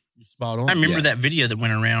 Mm. You're spot on. I remember Yeah. that video that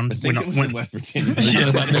went around. I think it was in West Virginia. Are you talking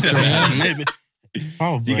about Mr. Hands? Maybe.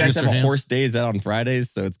 Oh, Do you guys Mr. have a Hands? horse day? Is that on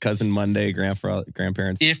Fridays? So it's cousin Monday,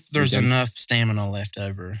 grandparents. if there's weekends? enough stamina left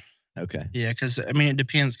over. Okay. Yeah, because I mean, it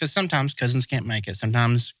depends. Because sometimes cousins can't make it.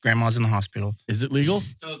 Sometimes grandma's in the hospital. Is it legal?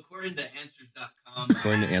 So according to Answers.com,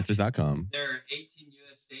 According to answers.com. there are 18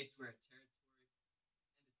 U.S. states where a territory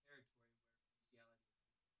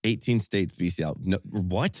 18 states BCL. No,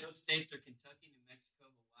 what? Those states are Kentucky, New Mexico,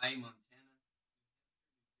 Hawaii, Montana,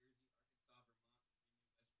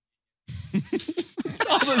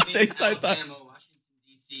 All the states I thought. Alabama, Washington,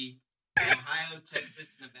 D.C., Ohio,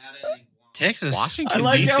 Texas, Nevada, and Guam. Texas. Washington, I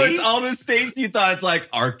like D.C.? how it's all the states you thought. It's like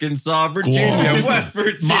Arkansas, Virginia, Guam, West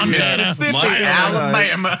Virginia, Montana, Mississippi, Montana.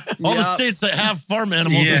 Alabama. All the Yep. states that have farm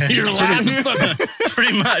animals Yeah. you're allowed to fucking-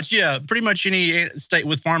 Pretty much, yeah. Pretty much any state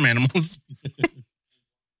with farm animals.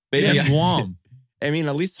 Baby, Yeah, Guam. I mean,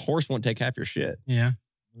 at least horse won't take half your shit. Yeah.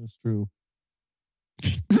 That's true.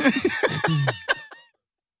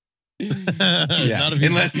 Yeah. Not if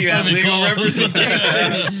he's- Unless you have I mean, legal call-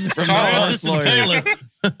 representation from the horse Francis and lawyer. Taylor.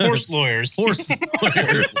 Horse lawyers. Horse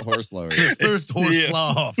lawyers. Horse lawyer. First horse Yeah.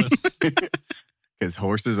 law office. Because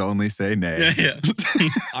horses only say nay. Yeah, yeah.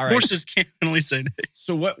 All right. Horses can't only say no.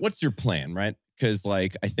 So what's your plan, right? Because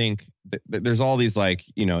like I think there's all these like,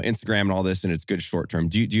 you know, Instagram and all this, and it's good short term.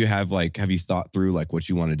 Do you have you thought through like what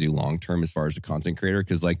you want to do long term as far as a content creator?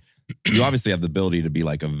 Because like you obviously have the ability to be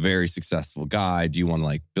like a very successful guy. Do you want to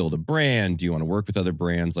like build a brand? Do you want to work with other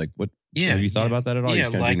brands? Like what? Yeah. Have you thought about that at all? You Yeah,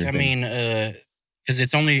 just kinda like, doing I your thing? mean, because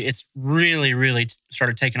it's really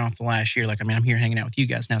started taking off the last year. Like, I mean, I'm here hanging out with you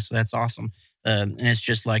guys now, so that's awesome. And it's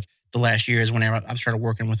just like the last year is whenever I've started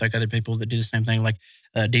working with like other people that do the same thing, like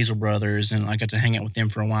Diesel Brothers, and I got to hang out with them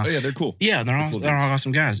for a while. Oh yeah, they're cool. Yeah, they're all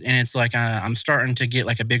awesome guys, and it's like I'm starting to get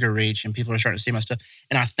like a bigger reach, and people are starting to see my stuff.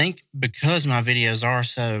 And I think because my videos are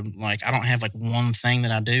so like I don't have like one thing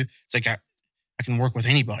that I do. It's like I can work with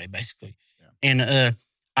anybody basically, and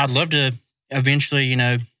I'd love to eventually,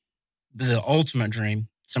 the ultimate dream,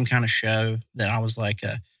 some kind of show that I was like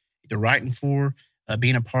either writing for,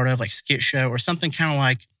 being a part of, like skit show or something kind of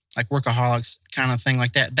like Workaholics kind of thing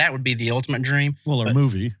like that. That would be the ultimate dream. Well, a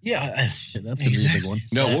movie. Yeah. That's going to be a big one.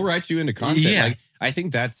 No, we'll write you into content. Yeah. Like, I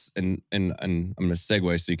think that's, and I'm going to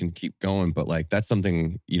segue so you can keep going, but like, that's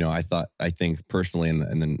something, I think personally,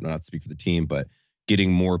 and then not speak for the team, but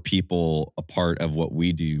getting more people a part of what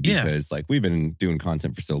we do, because like we've been doing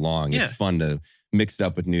content for so long. It's fun to mix it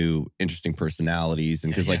up with new, interesting personalities.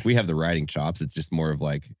 And because like we have the writing chops, it's just more of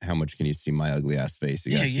like, how much can you see my ugly ass face?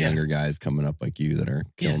 You got younger guys coming up like you that are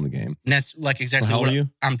killing the game. And that's like exactly what are you?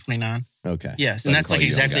 I'm 29. Okay. Yes. And that's like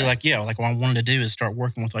exactly like, like what I wanted to do is start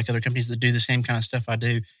working with like other companies that do the same kind of stuff I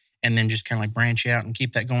do. And then just kind of like branch out and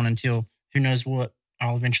keep that going until who knows what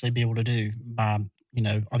I'll eventually be able to do by,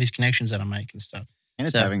 all these connections that I make and stuff. And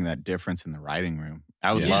it's having that difference in the writing room.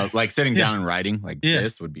 I would love, like sitting down and writing like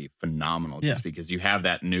this would be phenomenal just because you have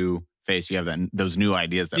that new face, you have those new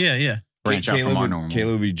ideas that branch out from our normal.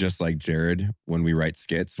 Caleb would be just like Jared when we write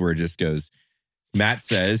skits where it just goes, Matt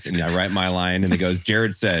says, and I write my line and it goes,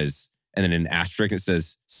 Jared says, and then an asterisk it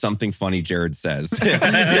says, something funny Jared says. You don't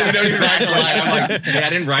even write the line. I'm like, I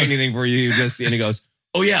didn't write anything for you. And he goes,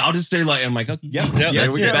 oh yeah, I'll just say like, I'm like, okay,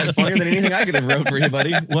 that's funnier than anything I could have wrote for you,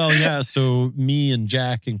 buddy. Well, yeah. So me and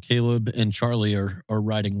Jack and Caleb and Charlie are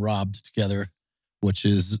writing Robbed together, which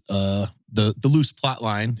is the loose plot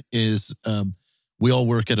line is we all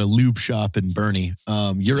work at a lube shop in Bernie.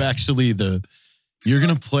 You're actually you're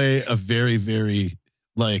gonna play a very, very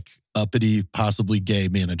like uppity, possibly gay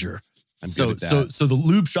manager. So the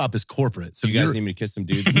lube shop is corporate. So you guys need me to kiss some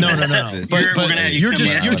dudes? No. But you're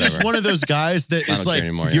just one of those guys that is like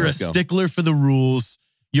you're a stickler for the rules.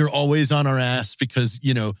 You're always on our ass because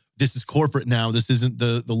this is corporate now. This isn't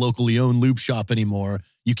the locally owned lube shop anymore.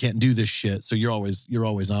 You can't do this shit. So you're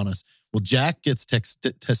always on us. Well, Jack gets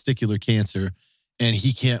testicular cancer, and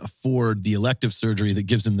he can't afford the elective surgery that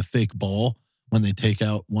gives him the fake ball when they take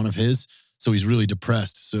out one of his. So he's really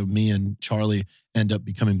depressed. So me and Charlie end up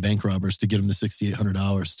becoming bank robbers to get him the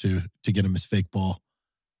 $6,800 to get him his fake ball.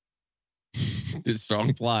 It's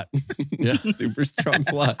strong plot. Yeah. Super strong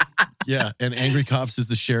plot. Yeah. And Angry Cops is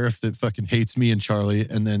the sheriff that fucking hates me and Charlie.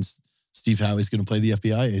 And then Steve Howey's going to play the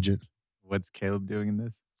FBI agent. What's Caleb doing in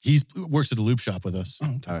this? He works at the lube shop with us.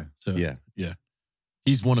 Oh, okay. So yeah.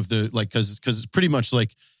 He's one of the, like, because it's pretty much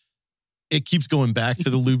like, it keeps going back to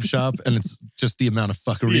the lube shop, and it's just the amount of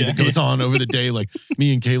fuckery that goes on over the day. Like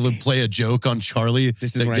me and Caleb play a joke on Charlie.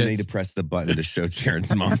 This is when I need to press the button to show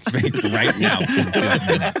Jared's mom's face right now. It's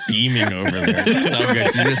just beaming over there. It's so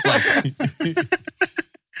good. She's just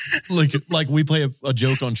like we play a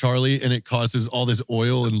joke on Charlie, and it causes all this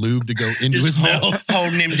oil and lube to go into his mouth,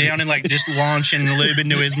 holding him down and like just launching lube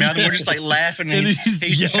into his mouth, and we're just like laughing, and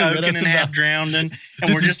he's choking and half drowned, and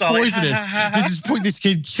we're just all poisonous. Like, ha, ha, ha. This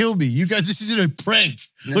kid killed me. You guys, this isn't a prank.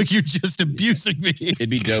 Like you're just abusing me. It'd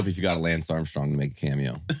be dope if you got a Lance Armstrong to make a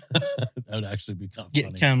cameo. That would actually be kind of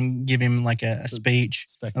funny. Come give him like a speech.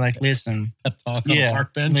 Like, listen. Pep talk on a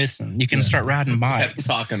park bench. Listen, you can start riding bikes. Pep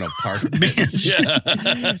talk on a park bench.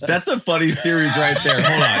 That's a funny series right there.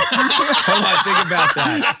 Hold on. Think about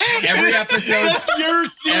that. Every episode. That's your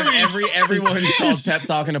series. Everyone's called Pep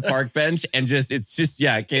talk on a park bench. And it's just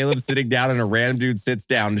Caleb sitting down and a random dude sits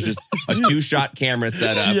down. There's just a 2-shot camera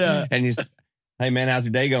set up. Yeah. And he's, hey man, how's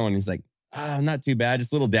your day going? He's like, not too bad,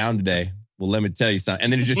 just a little down today. Well, let me tell you something.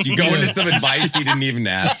 And then you go into some advice you didn't even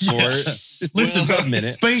ask for. Just listen, a minute.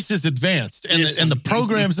 Space is advanced, and the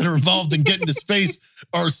programs that are involved in getting to space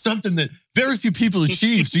are something that very few people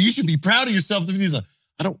achieve. So you should be proud of yourself. He's like,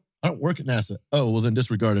 I don't work at NASA. Oh, well then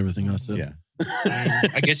disregard everything I said. Yeah.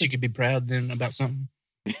 I guess you could be proud then about something.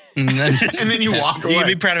 And then you walk away. You could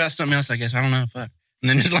be proud about something else, I guess. I don't know. Fuck. And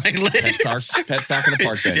then just like Pep talk on a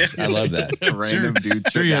park bench. I love that. Random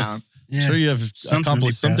dude sit down. Sure you have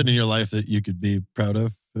accomplished something in your life that you could be proud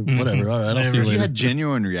of. Whatever. All right, I'll see you later. If you had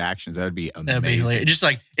genuine reactions, that would be amazing. That'd be hilarious. Just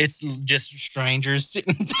like, it's just strangers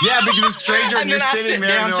sitting down. Yeah, because it's stranger and you're sitting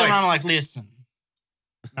there. And I'm like, listen.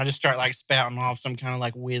 I just start like spouting off some kind of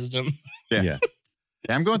like wisdom. Yeah,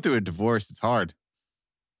 I'm going through a divorce. It's hard.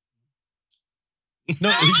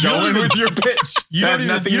 No, go in with your pitch. You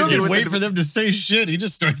don't even wait for them to say shit. He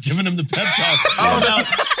just starts giving them the pep talk about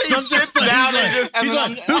something. He's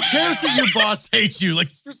like, who cares that your boss hates you? Like,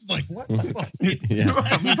 this person's like, what? My boss hates me.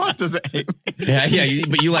 My boss doesn't hate me. Yeah.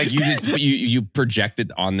 But you project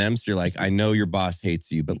it on them. So you're like, I know your boss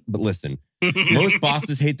hates you, but listen, most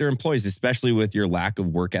bosses hate their employees, especially with your lack of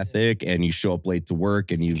work ethic and you show up late to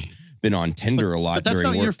work and you've been on Tinder a lot. But that's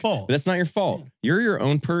during not work. your fault. But that's not your fault. You're your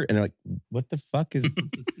own and they're like, what the fuck is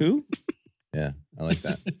who? Yeah, I like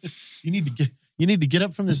that. You need to get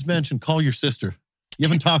up from this bench and call your sister. You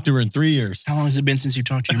haven't talked to her in 3 years. How long has it been since you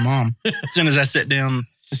talked to your mom? As soon as I sit down.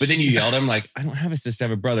 But then you yelled at him like, I don't have a sister, I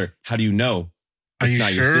have a brother. How do you know? Are you not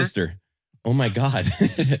sure? Your sister. Oh my God.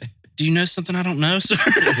 Do you know something I don't know, sir?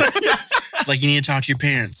 Like you need to talk to your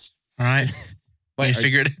parents. All right. You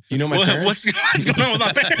figured. Do you know my parents? What's going on with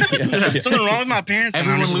my parents? Yeah. Something wrong with my parents?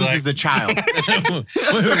 Everyone loses a child.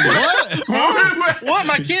 What?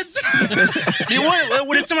 My kids?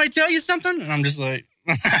 What? Did somebody tell you something? And I'm just like,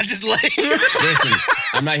 I just like. Listen,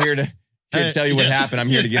 I'm not here to tell you what happened. I'm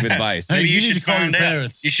here to give advice. Maybe Hey, you need should to call find your out.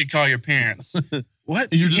 parents. You should call your parents.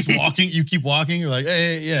 What? And you're just walking. You keep walking. You're like,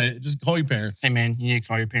 hey, yeah, just call your parents. Hey man, you need to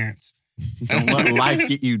call your parents. Don't let life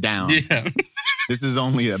get you down. Yeah. This is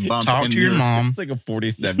only a bump. Talk to your mom. It's like a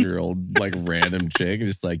 47-year-old like random chick and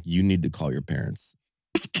just like, you need to call your parents.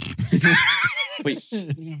 Wait,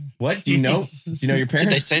 what? Do you know your parents?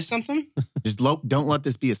 Did they say something? Just don't let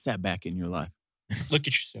this be a setback in your life. Look at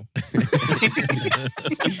yourself.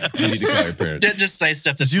 You need to call your parents. Just say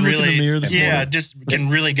stuff that's Did you look in really, the mirror this morning? just can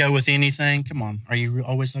really go with anything. Come on, are you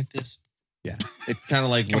always like this? Yeah, it's kind of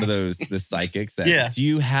like one of the psychics that. Yeah. Do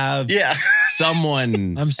you have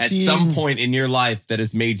someone I'm at seeing- some point in your life that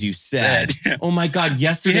has made you sad? Sad. Oh my God!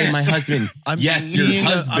 Yesterday, Yes. my husband. I'm your seeing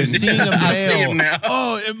husband. I'm seeing a I see male. him now.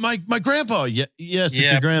 Oh, my grandpa. Yes, it's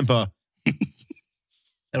Yeah. your grandpa.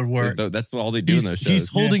 That would work. That's all they do in those shows. He's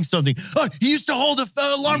holding something. Oh, he used to hold an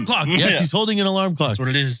alarm clock. Yes, Yeah. he's holding an alarm clock. That's what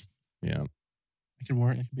it is. Yeah. It could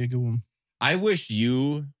work. It could be a good one. I wish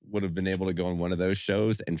you would have been able to go on one of those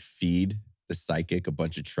shows and feed the psychic a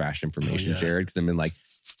bunch of trash information, Oh, yeah. Jared. Because I mean, like,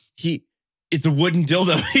 it's a wooden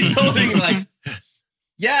dildo. He's holding like,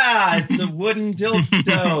 yeah, it's a wooden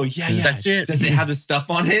dildo. Yeah. That's it. Does it have the stuff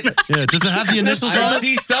on it? Yeah, does it have the initials on I it?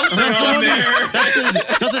 see something That's the on one there.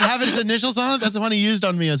 does it have his initials on it? That's the one he used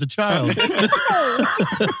on me as a child.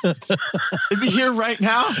 Is he here right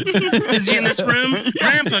now? Is he in this room?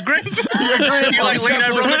 Grandpa. You're like leaning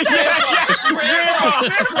over on the table. Grandpa.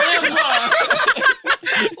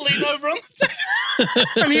 Lean over on the table.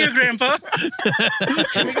 I'm here, Grandpa.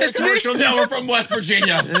 It's commercial. Now we're from West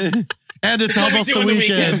Virginia. And it's almost the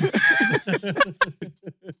weekend.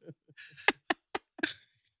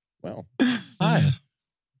 Well, Hi.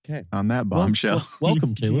 okay. On that bombshell.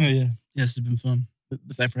 Welcome, Caleb. Yeah. Yes, it's been fun.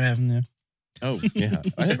 Thanks for having me. Oh, yeah.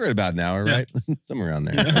 I think we're at about an hour, right? Somewhere around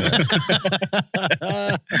there.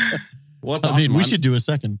 Well, it's I mean, awesome. we should do a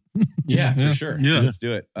second. Yeah, for sure. Yeah. Let's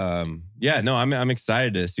do it. Yeah, no, I'm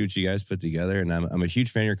excited to see what you guys put together, and I'm a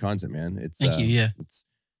huge fan of your content, man. It's Thank you. Yeah. It's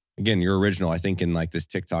again, you're original. I think in like this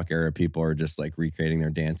TikTok era, people are just like recreating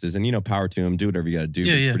their dances, and power to them. Do whatever you got to do.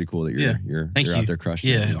 Yeah, It's yeah. pretty cool that you're Thank out you. there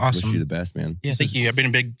crushing. Yeah, it. awesome. Wish you the best, man. Yeah. Thank you. I've been a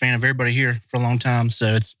big fan of everybody here for a long time,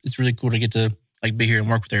 so it's really cool to get to like be here and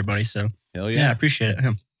work with everybody. So Hell yeah, I yeah. appreciate it.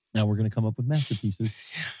 I'm Now we're going to come up with masterpieces.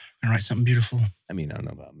 gonna write something beautiful. I mean, I don't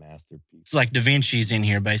know about masterpiece. It's like Da Vinci's in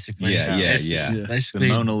here, basically. Yeah. The Basically,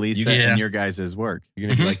 Mona Lisa Yeah. in your guys' work. You're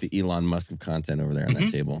gonna be like the Elon Musk of content over there on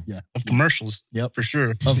that table. Yeah. of commercials. Yep. For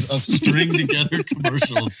sure. Of string together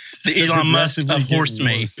commercials. The Elon Musk of Progressively horse getting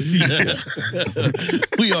meat. worse. Yes.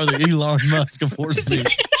 We are the Elon Musk of horse meat.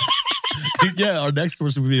 Yeah, our next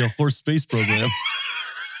course would be a horse space program.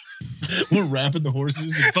 We're wrapping the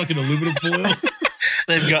horses in fucking aluminum foil.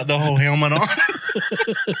 They've got the whole helmet on.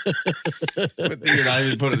 But you're not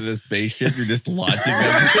even putting in a spaceship. You're just launching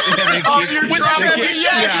them. And they you're dropping they it,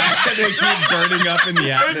 yeah. and they keep burning up in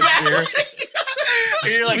the atmosphere.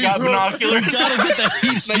 You're like got binoculars. We've got to get that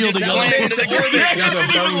heat They shield just together. land into the ground. Yeah, the doesn't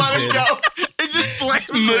even bones let did. it go. It just slams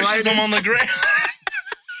Smushes right them in. on the ground.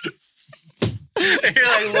 You're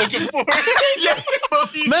like looking for it. Yeah, both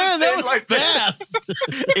of you Man, that just was like fast.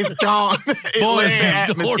 It's gone. It Boy, lay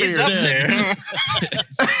in the horse He's atmosphere. up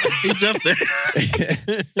there. He's up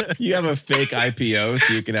there. You have a fake IPO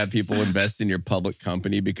so you can have people invest in your public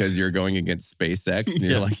company because you're going against SpaceX and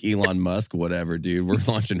you're like, Elon Musk, whatever, dude. We're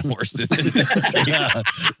launching horses into space. Yeah,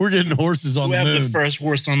 we're getting horses on We the have moon. the first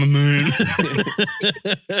horse on the moon.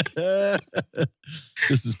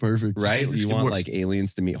 This is perfect. Right? This You could want work. like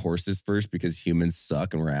aliens to meet horses first because humans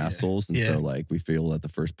suck and we're assholes. And Yeah. so like we feel that the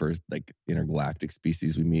first person, like intergalactic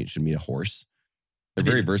species we meet should meet a horse. They're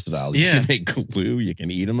very versatile. You can make glue. You can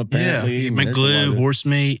eat them, apparently. Yeah, you make glue, horse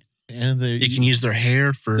meat. And you can use their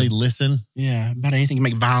hair for... They listen. Yeah, about anything. You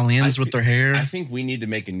can make violins with their hair. I think we need to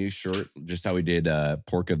make a new shirt, just how we did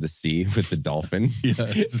Pork of the Sea with the dolphin.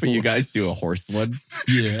 Yeah. But you guys do a horse one.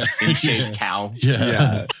 Yeah. In-shaped cow.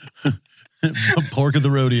 Yeah. Pork of the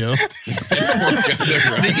rodeo. The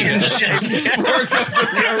in-shaped cow. Pork of the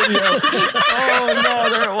rodeo. Oh, no,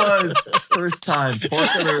 there it was. First time.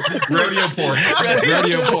 Pork of the rodeo pork.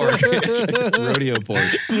 Rodeo pork.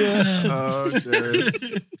 Yeah. Oh,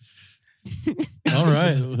 dude. All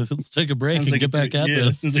right. Let's take a break and get back at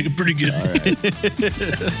this. Sounds like a pretty good. All right.